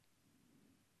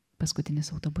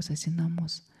 Paskutinis autobusas į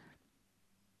namus.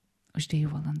 Už 2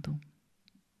 valandų.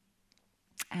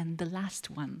 And the last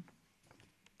one.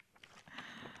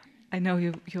 I know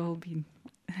you all been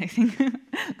I think,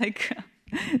 like,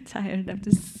 tired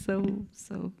after so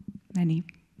many,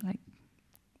 like,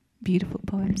 beautiful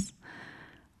poems.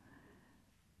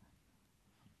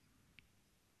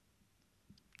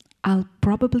 I'll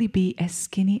probably be a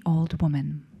skinny old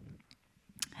woman.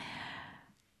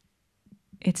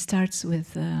 It starts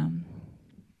with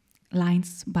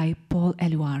lines by Paul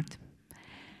Eluard.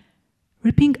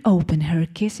 Ripping open her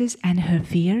kisses and her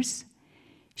fears,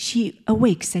 she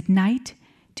awakes at night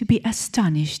to be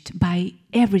astonished by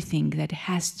everything that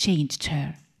has changed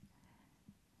her.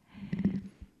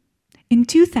 In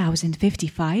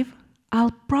 2055,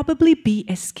 I'll probably be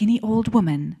a skinny old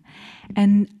woman,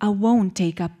 and I won't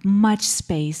take up much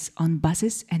space on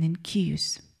buses and in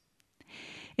queues.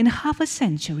 In half a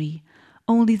century,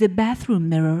 only the bathroom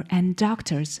mirror and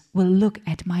doctors will look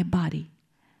at my body.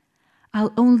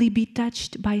 I'll only be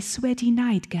touched by sweaty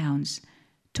nightgowns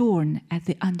torn at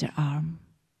the underarm.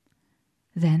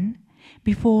 Then,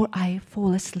 before I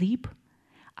fall asleep,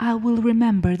 I will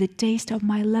remember the taste of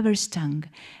my lover's tongue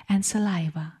and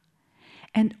saliva,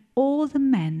 and all the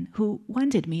men who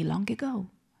wanted me long ago,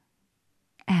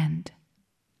 and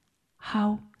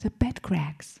how the bed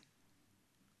cracks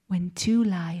when two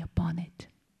lie upon it.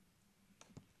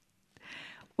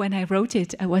 When I wrote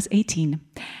it, I was 18,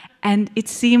 and it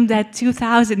seemed that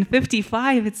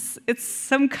 2055, it's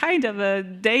some kind of a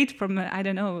date from, I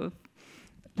don't know,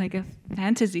 like a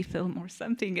fantasy film or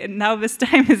something, and now this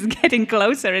time is getting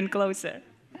closer and closer.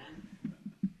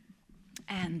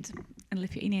 And in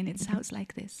Lithuanian it sounds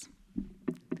like this.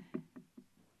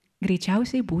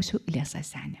 Greičiausiai būsiu liesa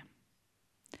senė.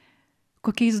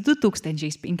 Kokiais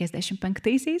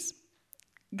 2055-aisiais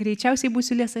greičiausiai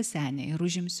būsiu liesa senė ir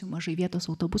užimsiu mažai vietos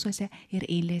autobusuose ir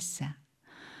eilėse.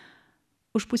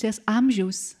 Už pusės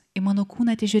amžiaus į mano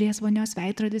kūną žiūrės vonios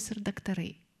veidrodis ir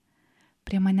daktarai.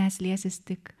 Prie manęs liesis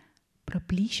tik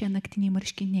praplyšę naktiniai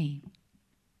marškiniai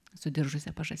su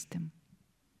diržusia pažastim.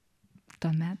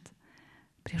 Tuomet,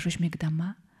 prieš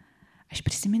užmigdama, aš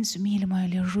prisiminsiu mylimojo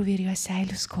liežuvį ir jo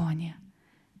seilių skonį.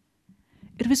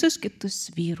 Ir visus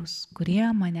kitus vyrus, kurie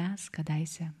manęs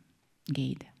kadaise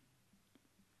geidė.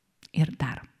 Ir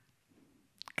dar,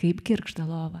 kaip girgžda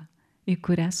lova, į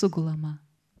kurią sugulama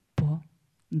po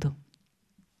 2.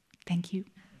 Thank you.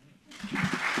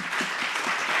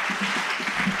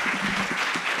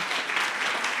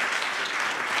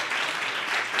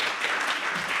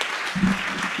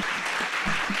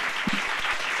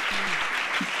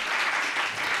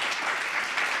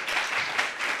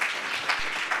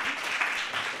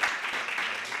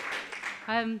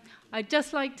 I'd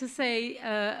just like to say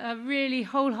a really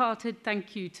wholehearted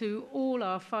thank you to all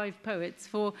our 5 poets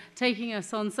for taking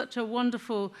us on such a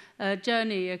wonderful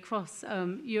journey across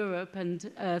Europe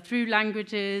and through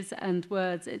languages and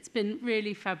words. It's been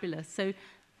really fabulous. So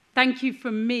thank you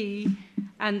from me,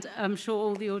 and I'm sure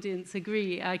all the audience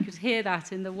agree. I could hear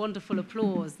that in the wonderful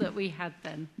applause that we had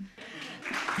then.